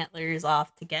the antlers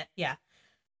off to get... Yeah.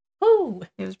 Ooh.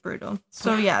 It was brutal.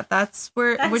 So, yeah, that's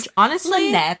which, honestly...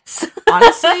 Lynette's.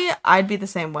 Honestly, I'd be the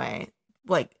same way.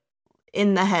 Like,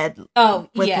 in the head with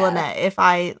Lynette if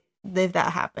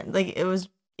that happened. Like, it was,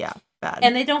 bad.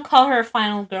 And they don't call her a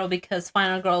final girl because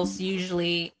final girls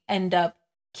usually end up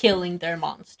killing their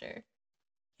monster.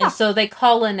 Yeah. And so they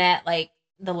call Lynette, like,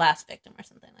 the last victim or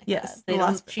something like that. They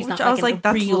don't. She's not. I was like,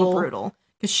 that's a little brutal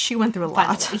because she went through a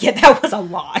lot. Yeah, that was a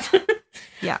lot.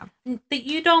 Yeah,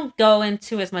 you don't go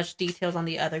into as much details on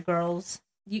the other girls.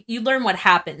 You learn what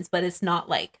happens, but it's not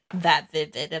like that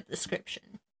vivid of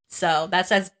description. So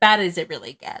that's as bad as it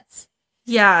really gets.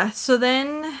 Yeah. So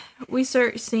then we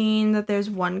start seeing that there's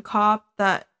one cop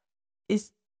that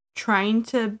is trying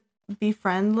to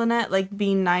befriend Lynette, like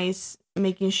being nice,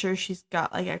 making sure she's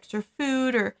got like extra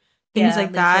food or things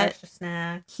like that.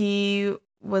 He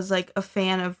was like a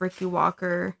fan of Ricky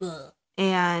Walker. Ugh.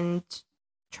 And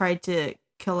tried to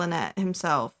kill Lynette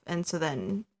himself, and so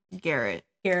then Garrett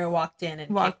walked in.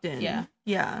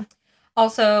 Yeah.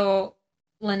 Also,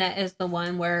 Lynette is the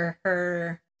one where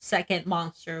her second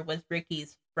monster was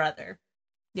Ricky's brother.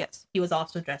 Yes, he was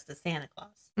also dressed as Santa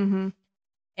Claus. Mm-hmm.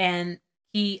 And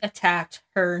he attacked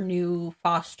her new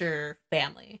foster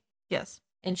family. Yes,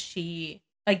 and she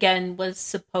again was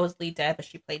supposedly dead, but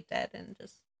she played dead and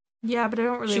just. Yeah, but I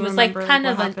don't really. She was like kind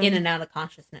of in and out of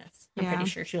consciousness. I'm pretty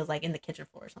sure she was like in the kitchen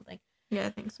floor or something. Yeah, I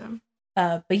think so.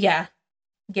 But yeah,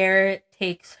 Garrett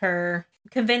takes her,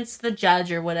 convinced the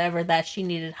judge or whatever that she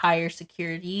needed higher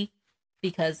security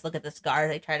because look at this guard,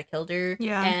 they tried to kill her.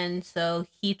 Yeah, and so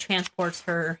he transports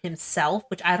her himself,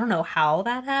 which I don't know how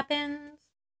that happens.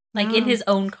 Like in his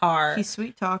own car. He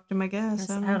sweet talked him, I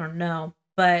guess. I don't know,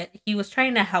 but he was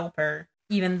trying to help her,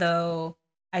 even though.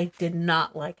 I did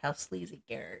not like how sleazy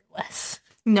Garrett was.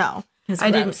 No,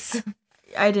 I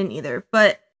didn't either.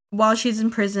 But while she's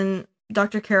in prison,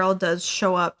 Dr. Carroll does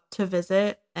show up to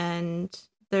visit, and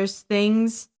there's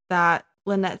things that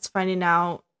Lynette's finding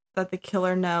out that the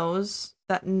killer knows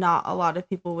that not a lot of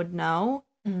people would know.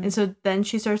 And so then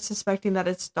she starts suspecting that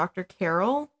it's Dr.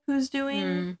 Carroll who's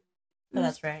doing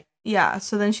that's right. Yeah,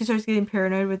 so then she starts getting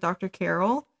paranoid with Dr.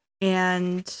 Carroll,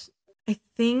 and I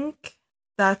think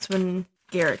that's when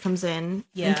Garrett comes in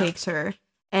and takes her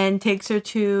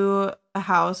to a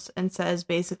house and says,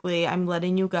 basically, I'm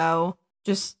letting you go.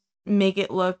 Just make it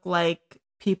look like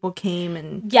people came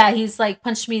and... Yeah, he's like,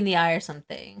 punched me in the eye or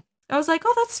something. I was like,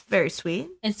 oh, that's very sweet.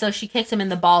 And so she kicks him in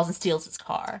the balls and steals his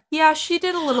car. Yeah, she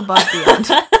did a little above the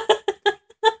end.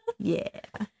 Yeah.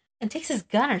 And takes his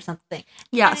gun or something.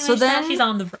 Yeah, anyway, so then... she's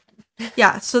on the run.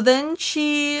 Yeah, so then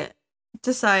she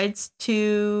decides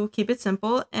to keep it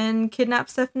simple and kidnap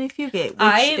Stephanie Fugate,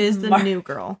 which is the new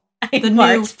girl. The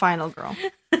new final girl.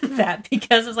 That,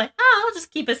 because I was like, oh, I'll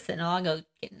just keep it simple. I'll go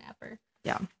kidnap her.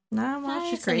 Yeah. Nah, well,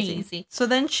 she's crazy. Easy. So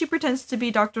then she pretends to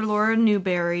be Dr. Laura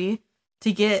Newberry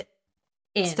to get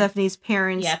Stephanie's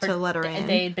parents to let her in.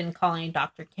 They'd been calling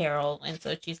Dr. Carroll, and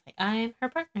so she's like, I'm her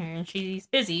partner, and she's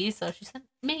busy, so she sent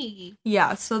me.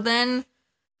 Yeah, so then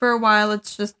for a while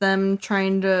it's just them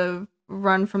trying to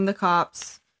run from the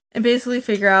cops and basically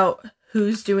figure out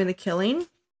who's doing the killing.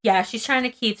 Yeah, she's trying to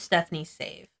keep Stephanie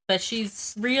safe, but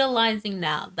she's realizing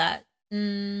now that,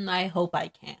 I hope I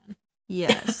can.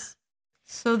 Yes.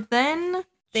 So then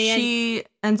she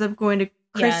ends up going to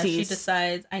Chrissy's. Yeah, she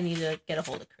decides, I need to get a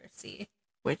hold of Chrissy.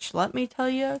 Which, let me tell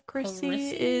you,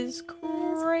 Chrissy is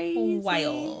crazy.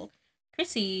 Wild.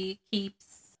 Chrissy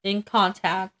keeps in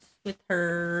contact with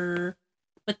the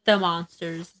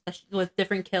monsters, especially with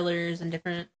different killers and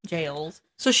different jails.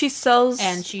 So she sells...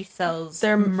 And she sells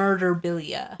their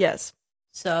murderabilia. Yes.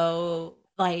 So,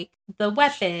 like, the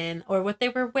weapon, or what they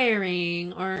were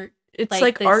wearing, or... It's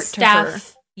like the art staff. To her.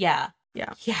 Yeah.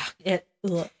 Yeah. Yeah.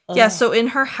 Yeah, so in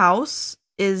her house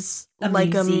is a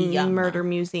murder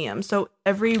museum. So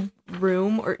every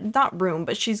room, or not room,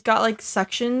 but she's got like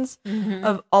sections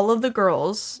of all of the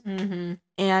girls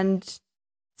and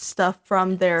stuff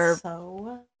from their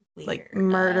like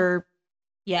murder.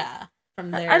 Yeah,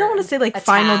 from their... I don't want to say like attack.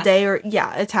 Final day or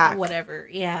attack. Whatever.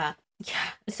 Yeah.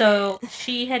 So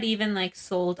she had even like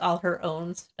sold all her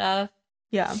own stuff.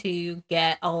 Yeah. To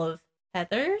get all of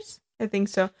Heather's. I think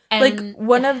so. And like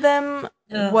one of them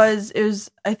was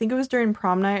I think it was during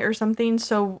prom night or something.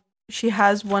 So she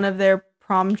has one of their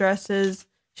prom dresses.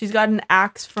 She's got an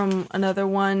axe from another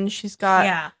one. She's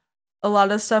got a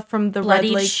lot of stuff from the bloody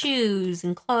Red Lake shoes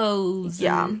and clothes.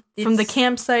 Yeah, from the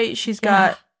campsite. She's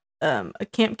got a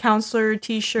camp counselor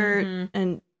T-shirt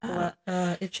and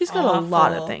she's got a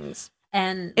lot of things.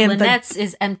 And Lynette's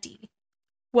is empty.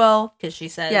 Well, because she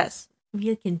says yes.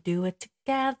 We can do it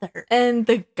together. And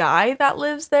the guy that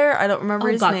lives there, I don't remember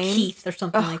his name. Keith or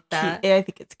something like that. I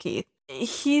think it's Keith.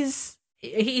 He's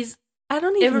I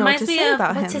don't even know what to say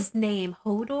about him. What's his name?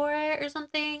 Hodor or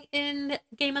something in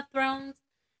Game of Thrones?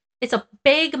 It's a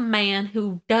big man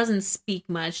who doesn't speak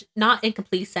much, not in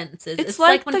complete sentences. It's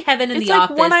like when Kevin in The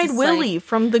Office. It's like One-Eyed Willie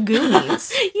from the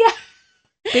Goonies. Yeah.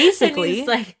 Basically. He's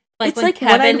like when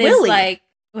Kevin is like,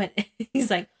 when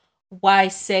he's like, why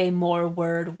say more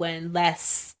word when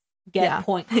less get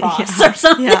point cross or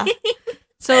something? Yeah.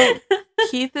 So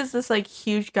Keith is this like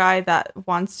huge guy that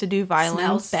wants to do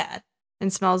violence.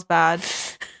 Smells bad.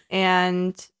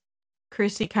 And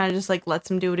Chrissy kind of just like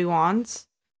lets him do what he wants.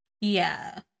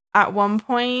 Yeah. At one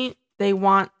point, they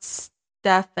want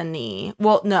Stephanie.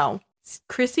 Well, no.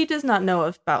 Chrissy does not know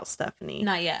about Stephanie.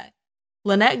 Not yet.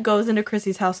 Lynette goes into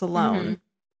Chrissy's house alone.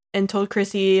 And told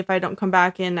Chrissy, if I don't come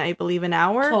back in, I believe, an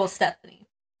hour. Told Stephanie.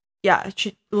 Yeah,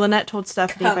 Lynette told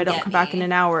Stephanie, if I don't come back in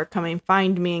an hour, come and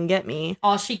find me and get me.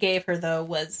 All she gave her, though,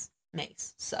 was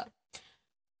mace, so.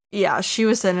 Yeah, she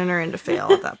was sending her in to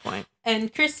fail at that point. And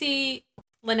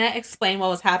Lynette explained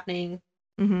what was happening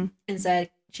and said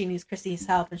she needs Chrissy's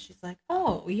help. And she's like,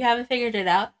 oh, you haven't figured it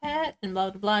out yet? And blah,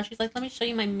 blah, blah. And she's like, let me show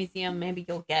you my museum. Maybe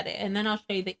you'll get it. And then I'll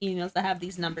show you the emails that have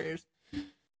these numbers.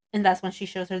 And that's when she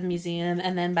shows her the museum.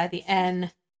 And then by the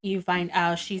end, you find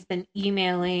out she's been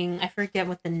emailing. I forget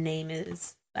what the name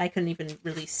is. I couldn't even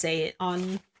really say it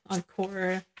on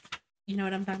Quora. You know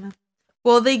what I'm talking about?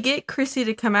 Well, they get Chrissy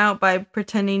to come out by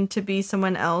pretending to be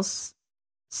someone else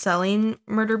selling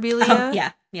murderabilia.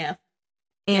 Oh, yeah.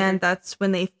 And that's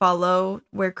when they follow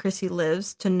where Chrissy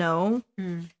lives to know.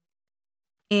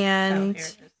 And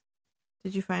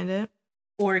did you find it?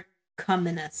 Or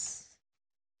Cuminus.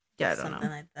 Yeah, I don't know. Something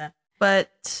like that.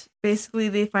 But basically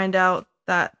they find out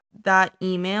that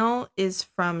email is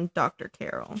from Dr.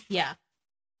 Carroll. Yeah.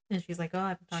 And she's like, oh,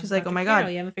 I've been talking She's like, oh my Carroll. God.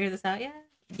 You haven't figured this out yet?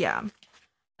 Yeah.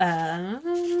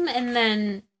 And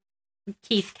then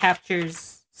Keith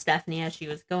captures Stephanie as she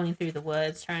was going through the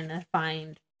woods trying to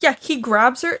find... Yeah, he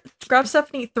grabs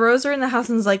Stephanie, throws her in the house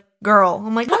and is like, girl.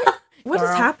 I'm like, what is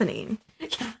happening?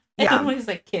 Yeah. And he's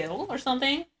like, kill or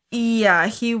something? Yeah,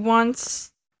 he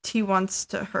wants he wants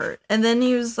to hurt. And then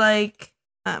he was like,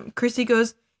 Chrissy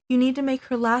goes, you need to make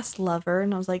her last lover.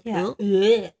 And I was like, no.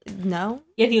 Yeah,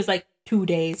 he was like, 2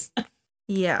 days.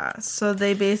 Yeah, so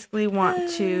they basically want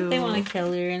to... They want to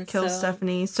kill her and kill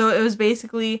Stephanie. So it was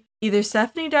basically either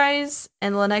Stephanie dies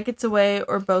and Lynette gets away,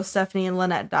 or both Stephanie and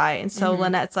Lynette die. And so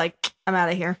Lynette's like, I'm out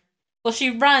of here. Well, she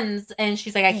runs, and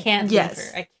she's like, I can't leave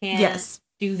her. I can't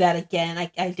do that again.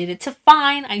 I did it to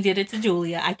Fine. I did it to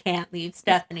Julia. I can't leave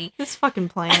Stephanie. This fucking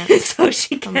plan. So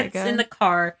she gets in the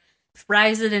car,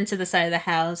 drives it into the side of the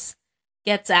house,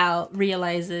 gets out,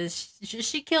 realizes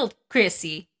she killed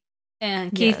Chrissy.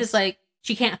 And Keith is like,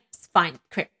 she can't find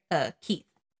Keith.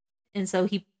 And so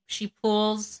she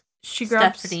pulls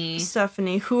grabs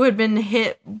Stephanie, who had been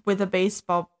hit with a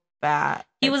baseball bat.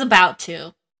 He was about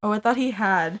to. Oh, I thought he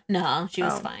had. No, she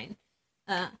was fine.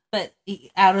 But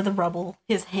out of the rubble,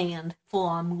 his hand,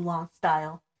 full-on Mulan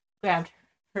style, grabbed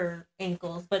her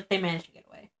ankles, but they managed to get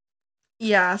away.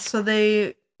 Yeah, so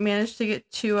they managed to get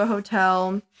to a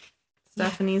hotel.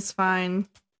 Stephanie's fine.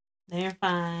 They're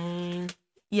fine.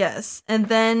 Yes, and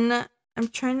then I'm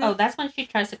trying to... Oh, that's when she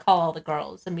tries to call all the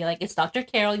girls and be like, it's Dr.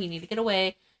 Carroll, you need to get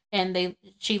away. And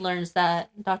she learns that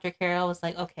Dr. Carroll was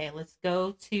like, okay, let's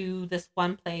go to this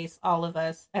one place, all of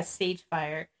us, at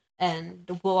Sagefire,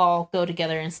 and we'll all go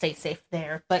together and stay safe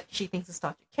there. But she thinks it's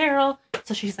Dr. Carroll,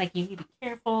 so she's like, you need to be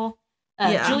careful.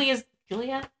 Julia?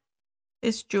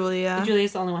 It's Julia.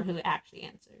 Julia's the only one who actually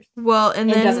answers. Well, and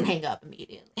then... doesn't hang up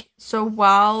immediately. So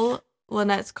while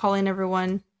Lynette's calling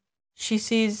everyone, she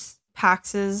sees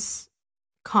Pax's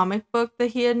comic book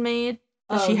that he had made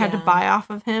that she had to buy off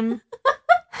of him.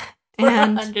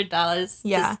 And $100.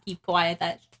 Yeah. Just keep quiet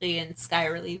that she and Sky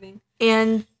are leaving.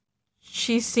 And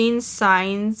she's seen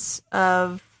signs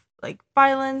of like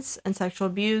violence and sexual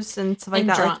abuse and stuff like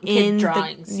that. In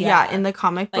drawings. In the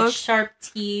comic book. Like sharp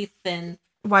teeth and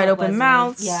wide open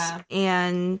mouths. Yeah.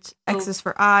 And X's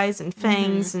for eyes and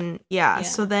fangs and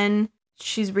So then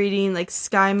she's reading like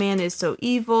Skyman is so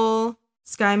evil.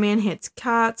 Skyman hits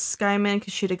cats. Skyman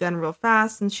can shoot a gun real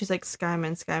fast. And she's like,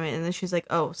 Skyman. And then she's like,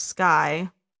 oh, Sky,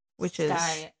 which is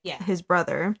his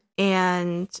brother.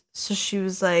 And so she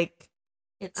was like,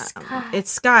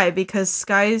 it's Sky, because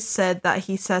Sky said that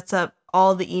he sets up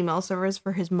all the email servers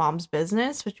for his mom's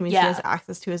business, which means he has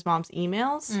access to his mom's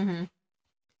emails. Mm-hmm.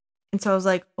 And so I was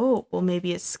like, oh, well,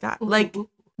 maybe it's Sky. Like,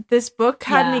 this book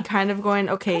had me kind of going,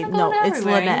 okay, no, it's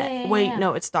Lynette. Wait,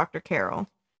 no, it's Dr. Carroll.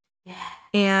 Yeah.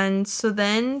 And so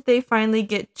then they finally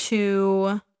get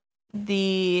to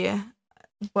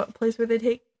what place were they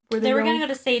take? They were going to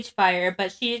go to Sagefire,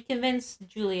 but she had convinced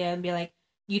Julia and be like,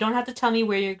 you don't have to tell me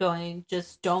where you're going.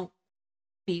 Just don't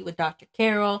be with Dr.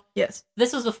 Carroll. Yes.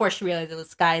 This was before she realized it was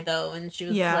Sky, though. And she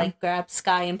was like, grab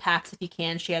Sky and Pax if you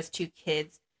can. She has 2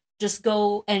 kids. Just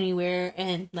go anywhere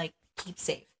and, like, keep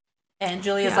safe. And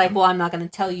Julia's like, well, I'm not going to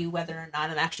tell you whether or not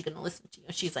I'm actually going to listen to you.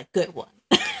 And she's like, good one.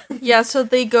 Yeah, so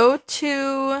they go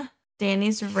to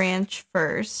Danny's ranch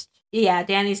first. Yeah,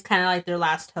 Danny's kind of like their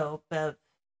last hope of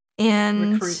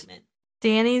recruitment.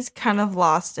 Danny's kind of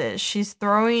lost it. She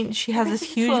has this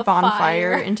huge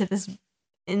bonfire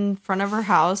in front of her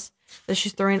house that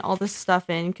she's throwing all this stuff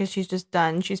in because she's just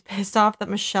done. She's pissed off that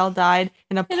Michelle died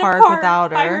in a park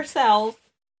without her. By herself.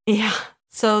 Yeah.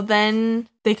 So then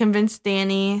they convince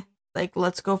Danny, like,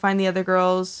 let's go find the other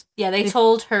girls. Yeah, they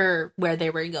told her where they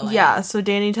were going. Yeah, so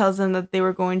Danny tells them that they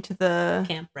were going to the...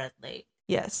 Camp Red Lake.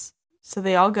 Yes. So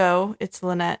they all go. It's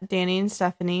Lynette, Danny, and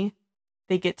Stephanie.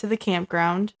 They get to the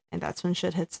campground, and that's when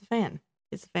shit hits the fan.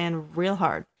 Hits the fan real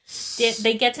hard.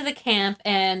 They get to the camp,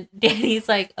 and Danny's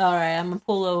like, all right, I'm going to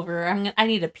pull over. I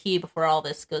need to pee before all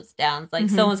this goes down. It's like,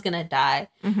 someone's going to die.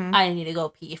 Mm-hmm. I need to go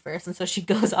pee first. And so she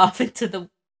goes off into the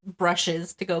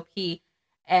brushes to go pee,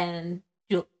 and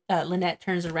Lynette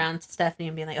turns around to Stephanie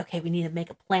and being like, okay, we need to make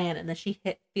a plan. And then she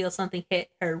feels something hit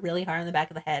her really hard in the back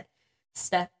of the head.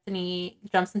 Stephanie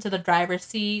jumps into the driver's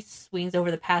seat, swings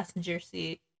over the passenger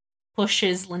seat,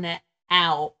 pushes Lynette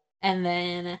out, and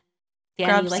then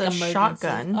Danny grabs a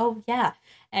shotgun. Oh yeah,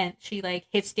 and she like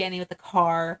hits Danny with the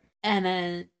car, and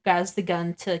then grabs the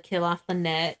gun to kill off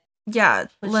Lynette. Yeah,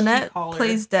 Lynette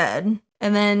plays dead,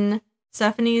 and then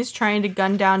Stephanie is trying to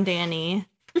gun down Danny,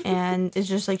 and is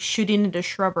just like shooting into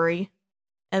shrubbery,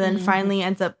 and then finally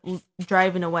ends up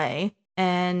driving away,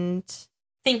 and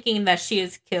thinking that she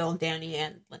has killed Danny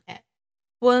and Lynette.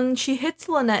 When she hits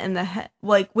Lynette in the head,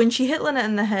 when she hit Lynette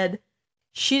in the head,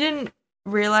 she didn't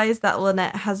realize that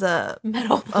Lynette has a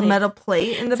metal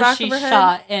plate in the back of her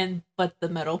head. She shot, but the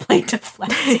metal plate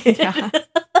deflected. Yeah.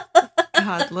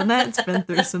 God, Lynette's been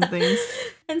through some things.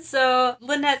 And so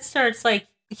Lynette starts like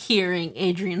hearing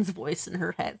Adrian's voice in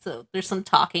her head. So there's some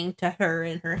talking to her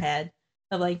in her head.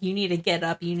 of like, you need to get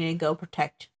up, you need to go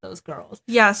protect those girls.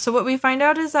 Yeah, so what we find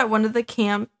out is that one of the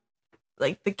camp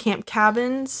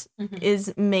cabins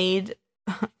is made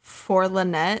for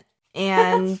Lynette,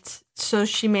 and so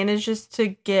she manages to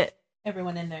get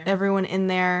everyone in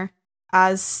there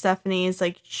as Stephanie is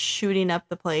like shooting up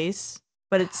the place,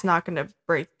 but it's not going to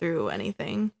break through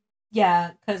anything.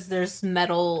 Yeah, because there's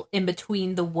metal in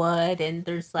between the wood, and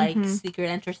there's like secret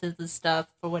entrances and stuff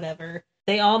or whatever.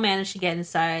 They all manage to get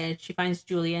inside. She finds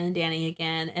Julia and Danny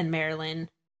again, and Marilyn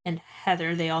and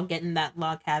Heather. They all get in that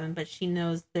log cabin, but she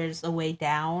knows there's a way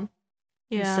down.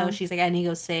 Yeah. So she's like, I need to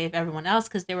go save everyone else,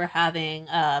 because they were having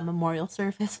a memorial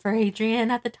service for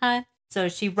Adrian at the time. So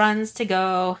she runs to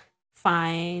go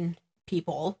find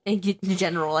people in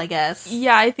general, I guess.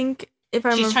 Yeah, I think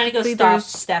she's trying to go stop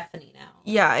Stephanie now.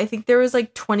 Yeah, I think there was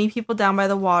like 20 people down by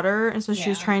the water, and so she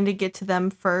was trying to get to them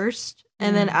first.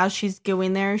 And then as she's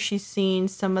going there, she's seeing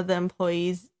some of the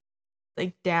employees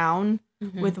like down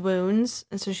with wounds,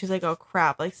 and so she's like, "Oh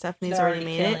crap! Like Stephanie's already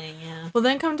made it." Yeah. Well,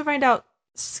 then come to find out,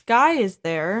 Sky is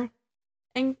there,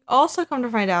 and also come to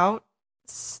find out,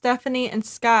 Stephanie and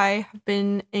Sky have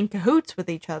been in cahoots with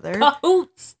each other.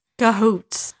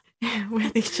 Cahoots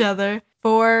with each other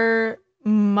for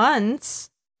months.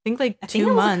 I think like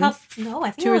 2 months.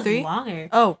 I think 2 or 3 longer.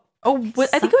 I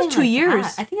think it was 2 years.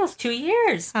 I think it was 2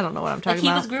 years. I don't know what I'm talking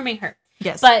about. He was grooming her.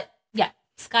 Yes. But yeah,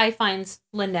 Sky finds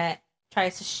Lynette,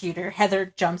 tries to shoot her.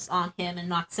 Heather jumps on him and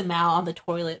knocks him out on the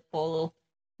toilet bowl.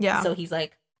 Yeah. So he's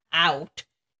like out.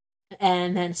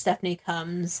 And then Stephanie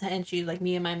comes and she's like,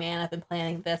 me and my man have been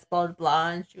planning this, blah, blah, blah.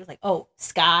 And she was like, oh,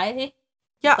 Sky?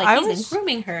 Yeah, like, he's been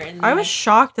grooming her. And I was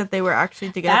shocked that they were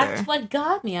actually together. That's what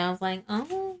got me. I was like,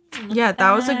 oh. Yeah,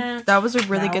 that was a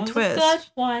really good twist. A good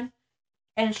one.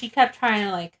 And she kept trying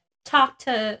to like talk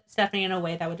to Stephanie in a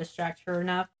way that would distract her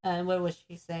enough. And what was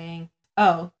she saying?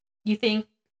 Oh, you think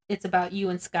it's about you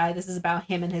and Sky? This is about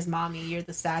him and his mommy. You're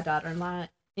the sad daughter-in-law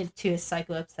into his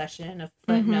psycho obsession, a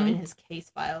footnote in his case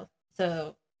file.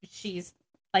 So she's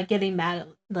like getting mad at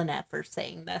Lynette for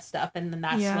saying that stuff. And then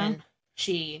that's when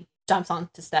she jumps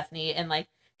onto Stephanie and like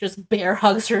just bear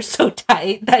hugs her so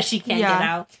tight that she can't get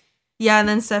out. Yeah, and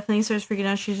then Stephanie starts freaking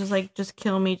out. She's just like, just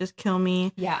kill me, just kill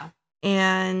me. Yeah.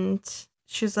 And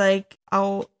she's like,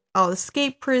 I'll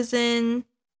escape prison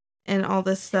and all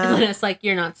this stuff. And it's like,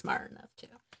 you're not smart enough to.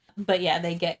 But yeah,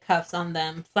 they get cuffs on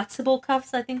them. Flexible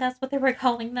cuffs, I think that's what they were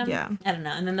calling them. Yeah. I don't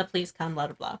know. And then the police come, blah,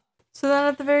 blah, blah. So then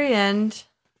at the very end,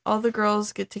 all the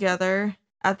girls get together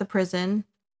at the prison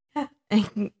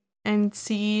and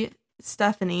see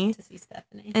Stephanie. To see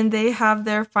Stephanie. And they have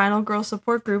their final girl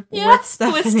support group with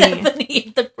Stephanie. With Stephanie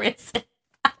at the prison.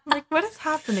 Like, what is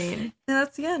happening? And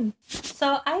that's the end.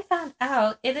 So I found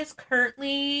out it is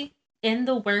currently in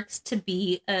the works to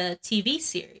be a TV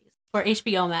series for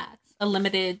HBO Max. A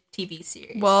limited TV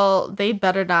series. Well, they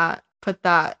better not put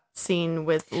that scene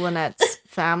with Lynette's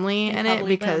family in it,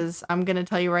 because I'm going to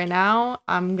tell you right now,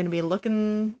 I'm going to be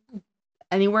looking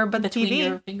anywhere but between the TV.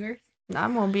 Your fingers? I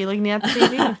won't be looking at the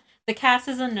TV. The cast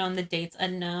is unknown, the date's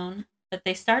unknown, but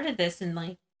they started this in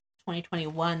like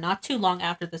 2021, not too long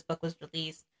after this book was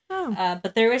released. Oh.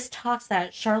 But there is talks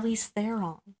that Charlize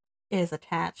Theron is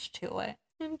attached to it.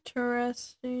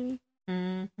 Interesting.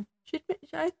 Mm-hmm.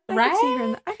 I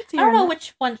could see her. I don't know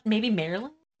which one. Maybe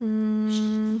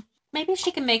Marilyn. Maybe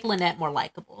she can make Lynette more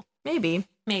likable. Maybe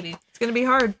it's gonna be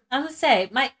hard. I was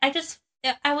gonna say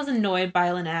I was annoyed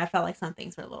by Lynette. I felt like some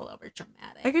things were a little over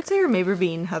dramatic. I could see her maybe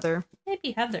being Heather.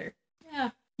 Maybe Heather. Yeah.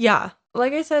 Yeah.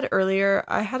 Like I said earlier,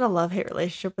 I had a love-hate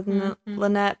relationship with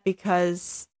Lynette,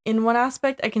 because in one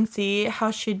aspect I can see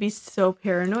how she'd be so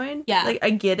paranoid. Yeah. Like,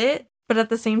 I get it, but at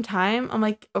the same time, I'm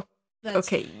like, oh,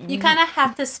 okay. You kind of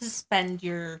have to suspend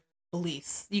your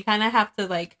beliefs. You kind of have to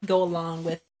like go along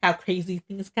with how crazy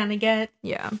things kind of get.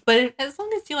 Yeah. But as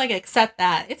long as you like accept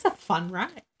that, it's a fun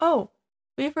ride. Oh,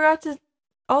 we forgot to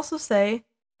also say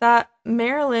that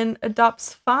Marilyn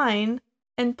adopts Fine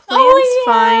and plants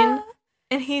Fine,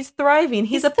 and he's thriving.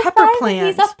 He's a pepper plant.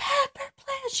 He's a pepper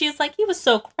plant. She's like, he was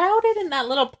so crowded in that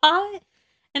little pot.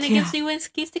 And it gives you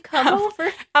excuse to come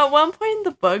over. At one point in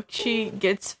the book, she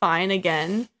gets Fine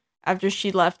again after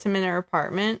she left him in her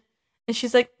apartment. And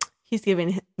she's like, he's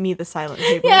giving me the silent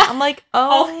treatment. Yeah. I'm like,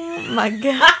 oh my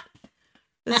God.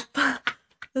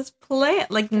 This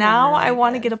plant. Like, now I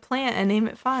want to get a plant and name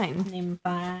it Fine. Name it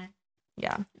Fine.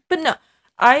 Yeah. But no,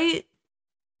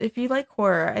 if you like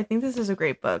horror, I think this is a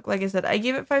great book. Like I said, I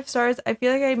gave it 5 stars. I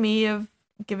feel like I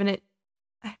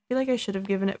should have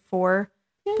given it 4.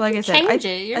 But like I said,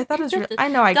 I thought it was. I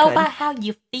know I could. Go by how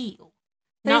you feel.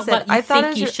 Not what you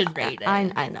think you should rate it.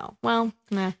 I know. Well,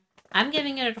 nah. I'm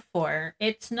giving it a 4.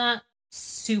 It's not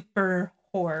super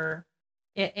horror,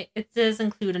 It does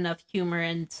include enough humor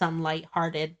and some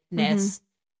lightheartedness. Mm-hmm.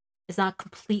 It's not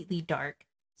completely dark,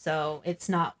 so it's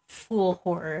not full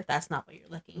horror. That's not what you're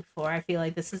looking for. I feel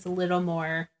like this is a little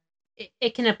more.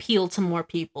 It can appeal to more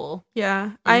people.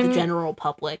 Yeah, the general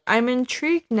public. I'm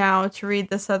intrigued now to read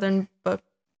the Southern Book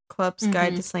Club's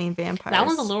Guide to Slaying Vampires. That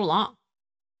one's a little long.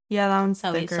 Yeah, that one's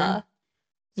thicker. So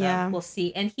yeah, we'll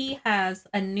see. And he has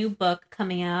a new book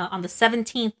coming out on the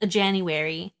 17th of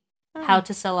January. How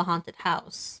to Sell a Haunted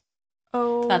House.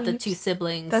 Oh, about the two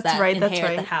siblings that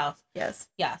inherit the house. Yes.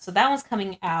 Yeah, so that one's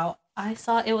coming out. I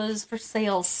saw it was for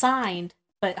sale, signed,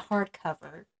 but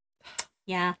hardcover.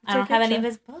 Yeah, I don't have any of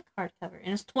his book hardcover,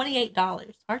 and it's $28.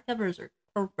 Hardcovers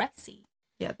are pricey.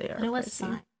 Yeah, they are. But it was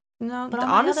signed. No, but all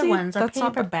honestly, the other ones are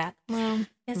paperback. Well,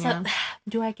 so,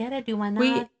 do I get it? Do I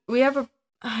not? We have a.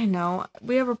 I know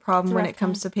we have a problem when it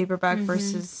comes to paperback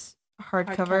versus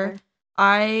hardcover.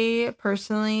 I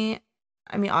personally,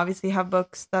 I mean, obviously have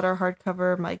books that are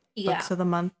hardcover, like books of the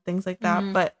month, things like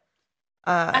that. But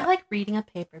I like reading a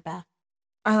paperback.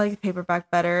 I like the paperback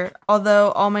better.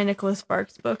 Although all my Nicholas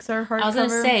Sparks books are hardcover. I was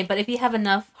gonna say, but if you have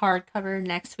enough hardcover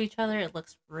next to each other, it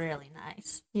looks really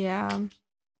nice. Yeah,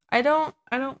 I don't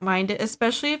mind it,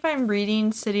 especially if I'm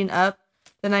reading sitting up.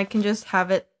 Then I can just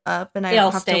have it up, and I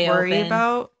don't have to worry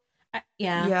about.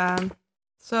 Yeah.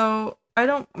 So I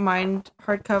don't mind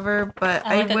hardcover, but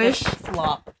I wish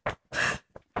flop.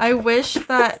 I wish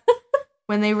that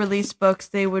when they release books,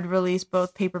 they would release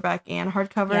both paperback and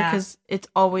hardcover, because it's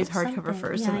always hardcover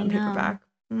first and then paperback.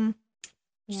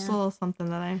 Just a little something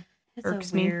that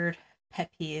irks me. Weird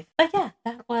pet peeve. But yeah,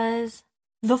 that was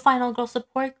the Final Girl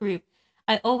support group.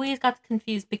 I always got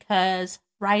confused because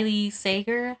Riley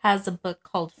Sager has a book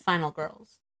called Final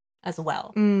Girls as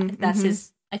well. That's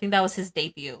his. I think that was his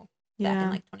debut back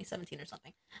in like 2017 or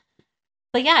something.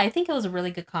 But yeah, I think it was a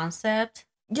really good concept.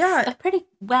 Yeah, it's pretty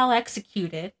well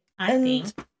executed. I think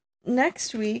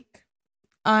next week,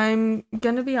 I'm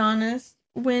gonna be honest.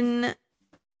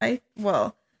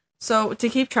 So to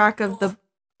keep track of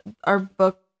our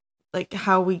book, like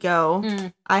how we go,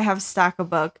 I have stack a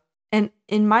book, and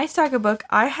in my stack of book,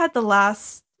 I had the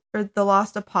Lost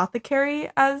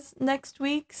Apothecary as next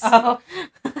week's. Oh,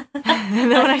 and then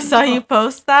when I saw you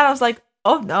post that, I was like,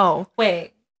 oh no!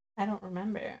 Wait, I don't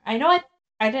remember. I know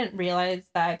I didn't realize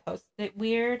that I posted it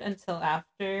weird until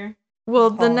after.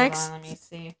 Well, let me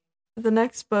see. The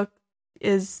next book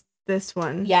is this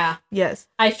one. Yeah. Yes.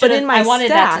 I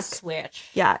wanted that to switch.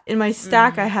 Yeah, in my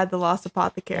stack I had the Lost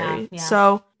Apothecary. Yeah.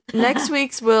 So next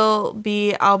week's I'll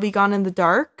Be Gone in the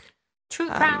Dark. True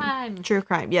crime. True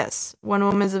crime, yes. One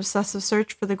Woman's Obsessive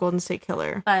Search for the Golden State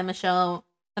Killer. By Michelle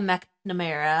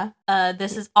McNamara.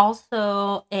 This is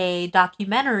also a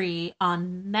documentary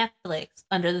on Netflix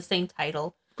under the same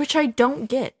title. Which I don't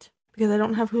get, because I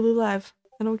don't have Hulu Live.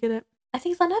 I don't get it. I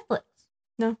think it's on Netflix.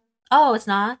 No. Oh, it's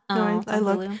not? No, I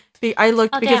looked. I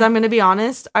looked because I'm going to be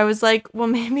honest. I was like, well,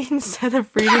 maybe instead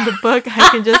of reading the book, I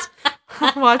can just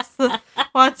watch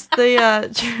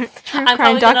the true I'm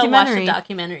crime documentary. Gonna watch the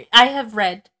documentary. I have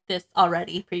read this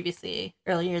already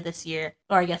earlier this year,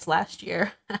 or I guess last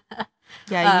year.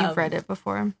 Yeah, you've read it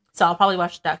before. So I'll probably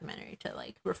watch the documentary to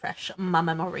like refresh my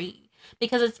memory,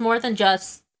 because it's more than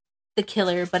just the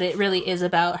killer, but it really is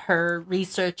about her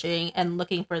researching and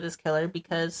looking for this killer,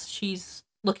 because she's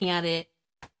looking at it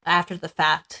after the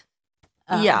fact.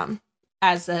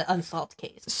 As an unsolved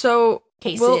case. So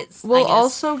we'll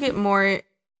also get more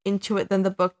into it than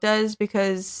the book does,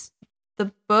 because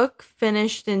the book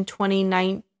finished in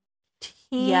 2019.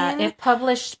 Yeah, it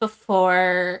published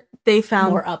before they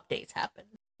found more updates happened.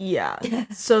 Yeah.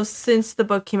 So since the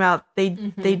book came out, they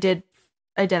did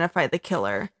identify the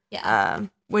killer. Yeah.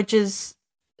 Which is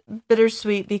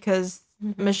bittersweet, because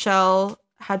Michelle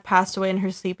had passed away in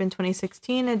her sleep in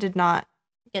 2016 and did not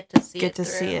get to see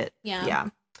it. Yeah.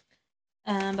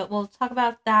 But we'll talk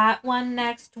about that one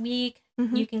next week.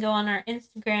 You can go on our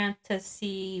Instagram to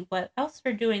see what else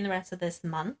we're doing the rest of this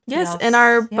month. Yes, and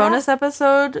our bonus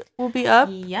episode will be up.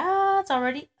 Yeah, it's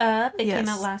already up. It came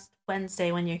out last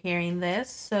Wednesday when you're hearing this.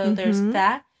 So there's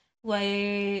that.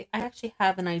 I actually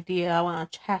have an idea I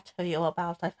want to chat to you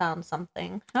about. I found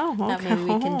something. Oh, okay. That maybe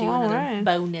we can do another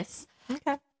bonus.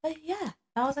 Okay. But yeah,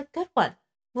 that was a good one.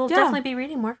 We'll definitely be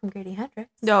reading more from Grady Hendrix.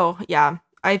 Oh, yeah.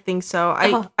 I think so.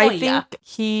 I think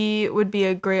he would be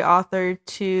a great author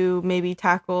to maybe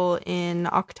tackle in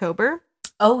October.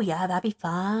 Oh, yeah, that'd be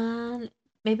fun.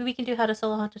 Maybe we can do How to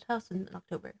Sell a Haunted House in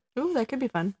October. Ooh, that could be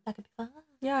fun.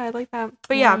 Yeah, I like that.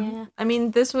 But yeah, I mean,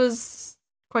 this was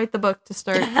quite the book to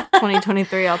start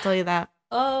 2023, I'll tell you that.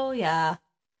 Oh, yeah.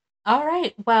 All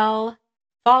right. Well,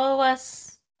 follow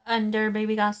us under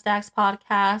Baby Got Stacks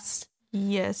podcast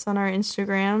Yes, on our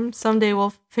Instagram. Someday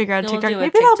we'll figure out TikTok. Maybe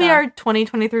that'll be our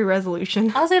 2023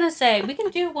 resolution. I was gonna say we can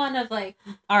do one of like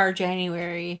our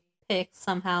January picks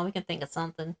somehow. We can think of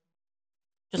something,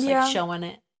 just like showing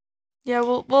it. Yeah,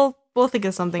 we'll think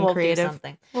of something creative.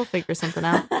 Something. We'll figure something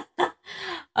out.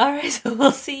 All right, so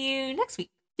we'll see you next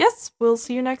week. Yes, we'll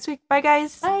see you next week. Bye,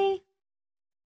 guys. Bye.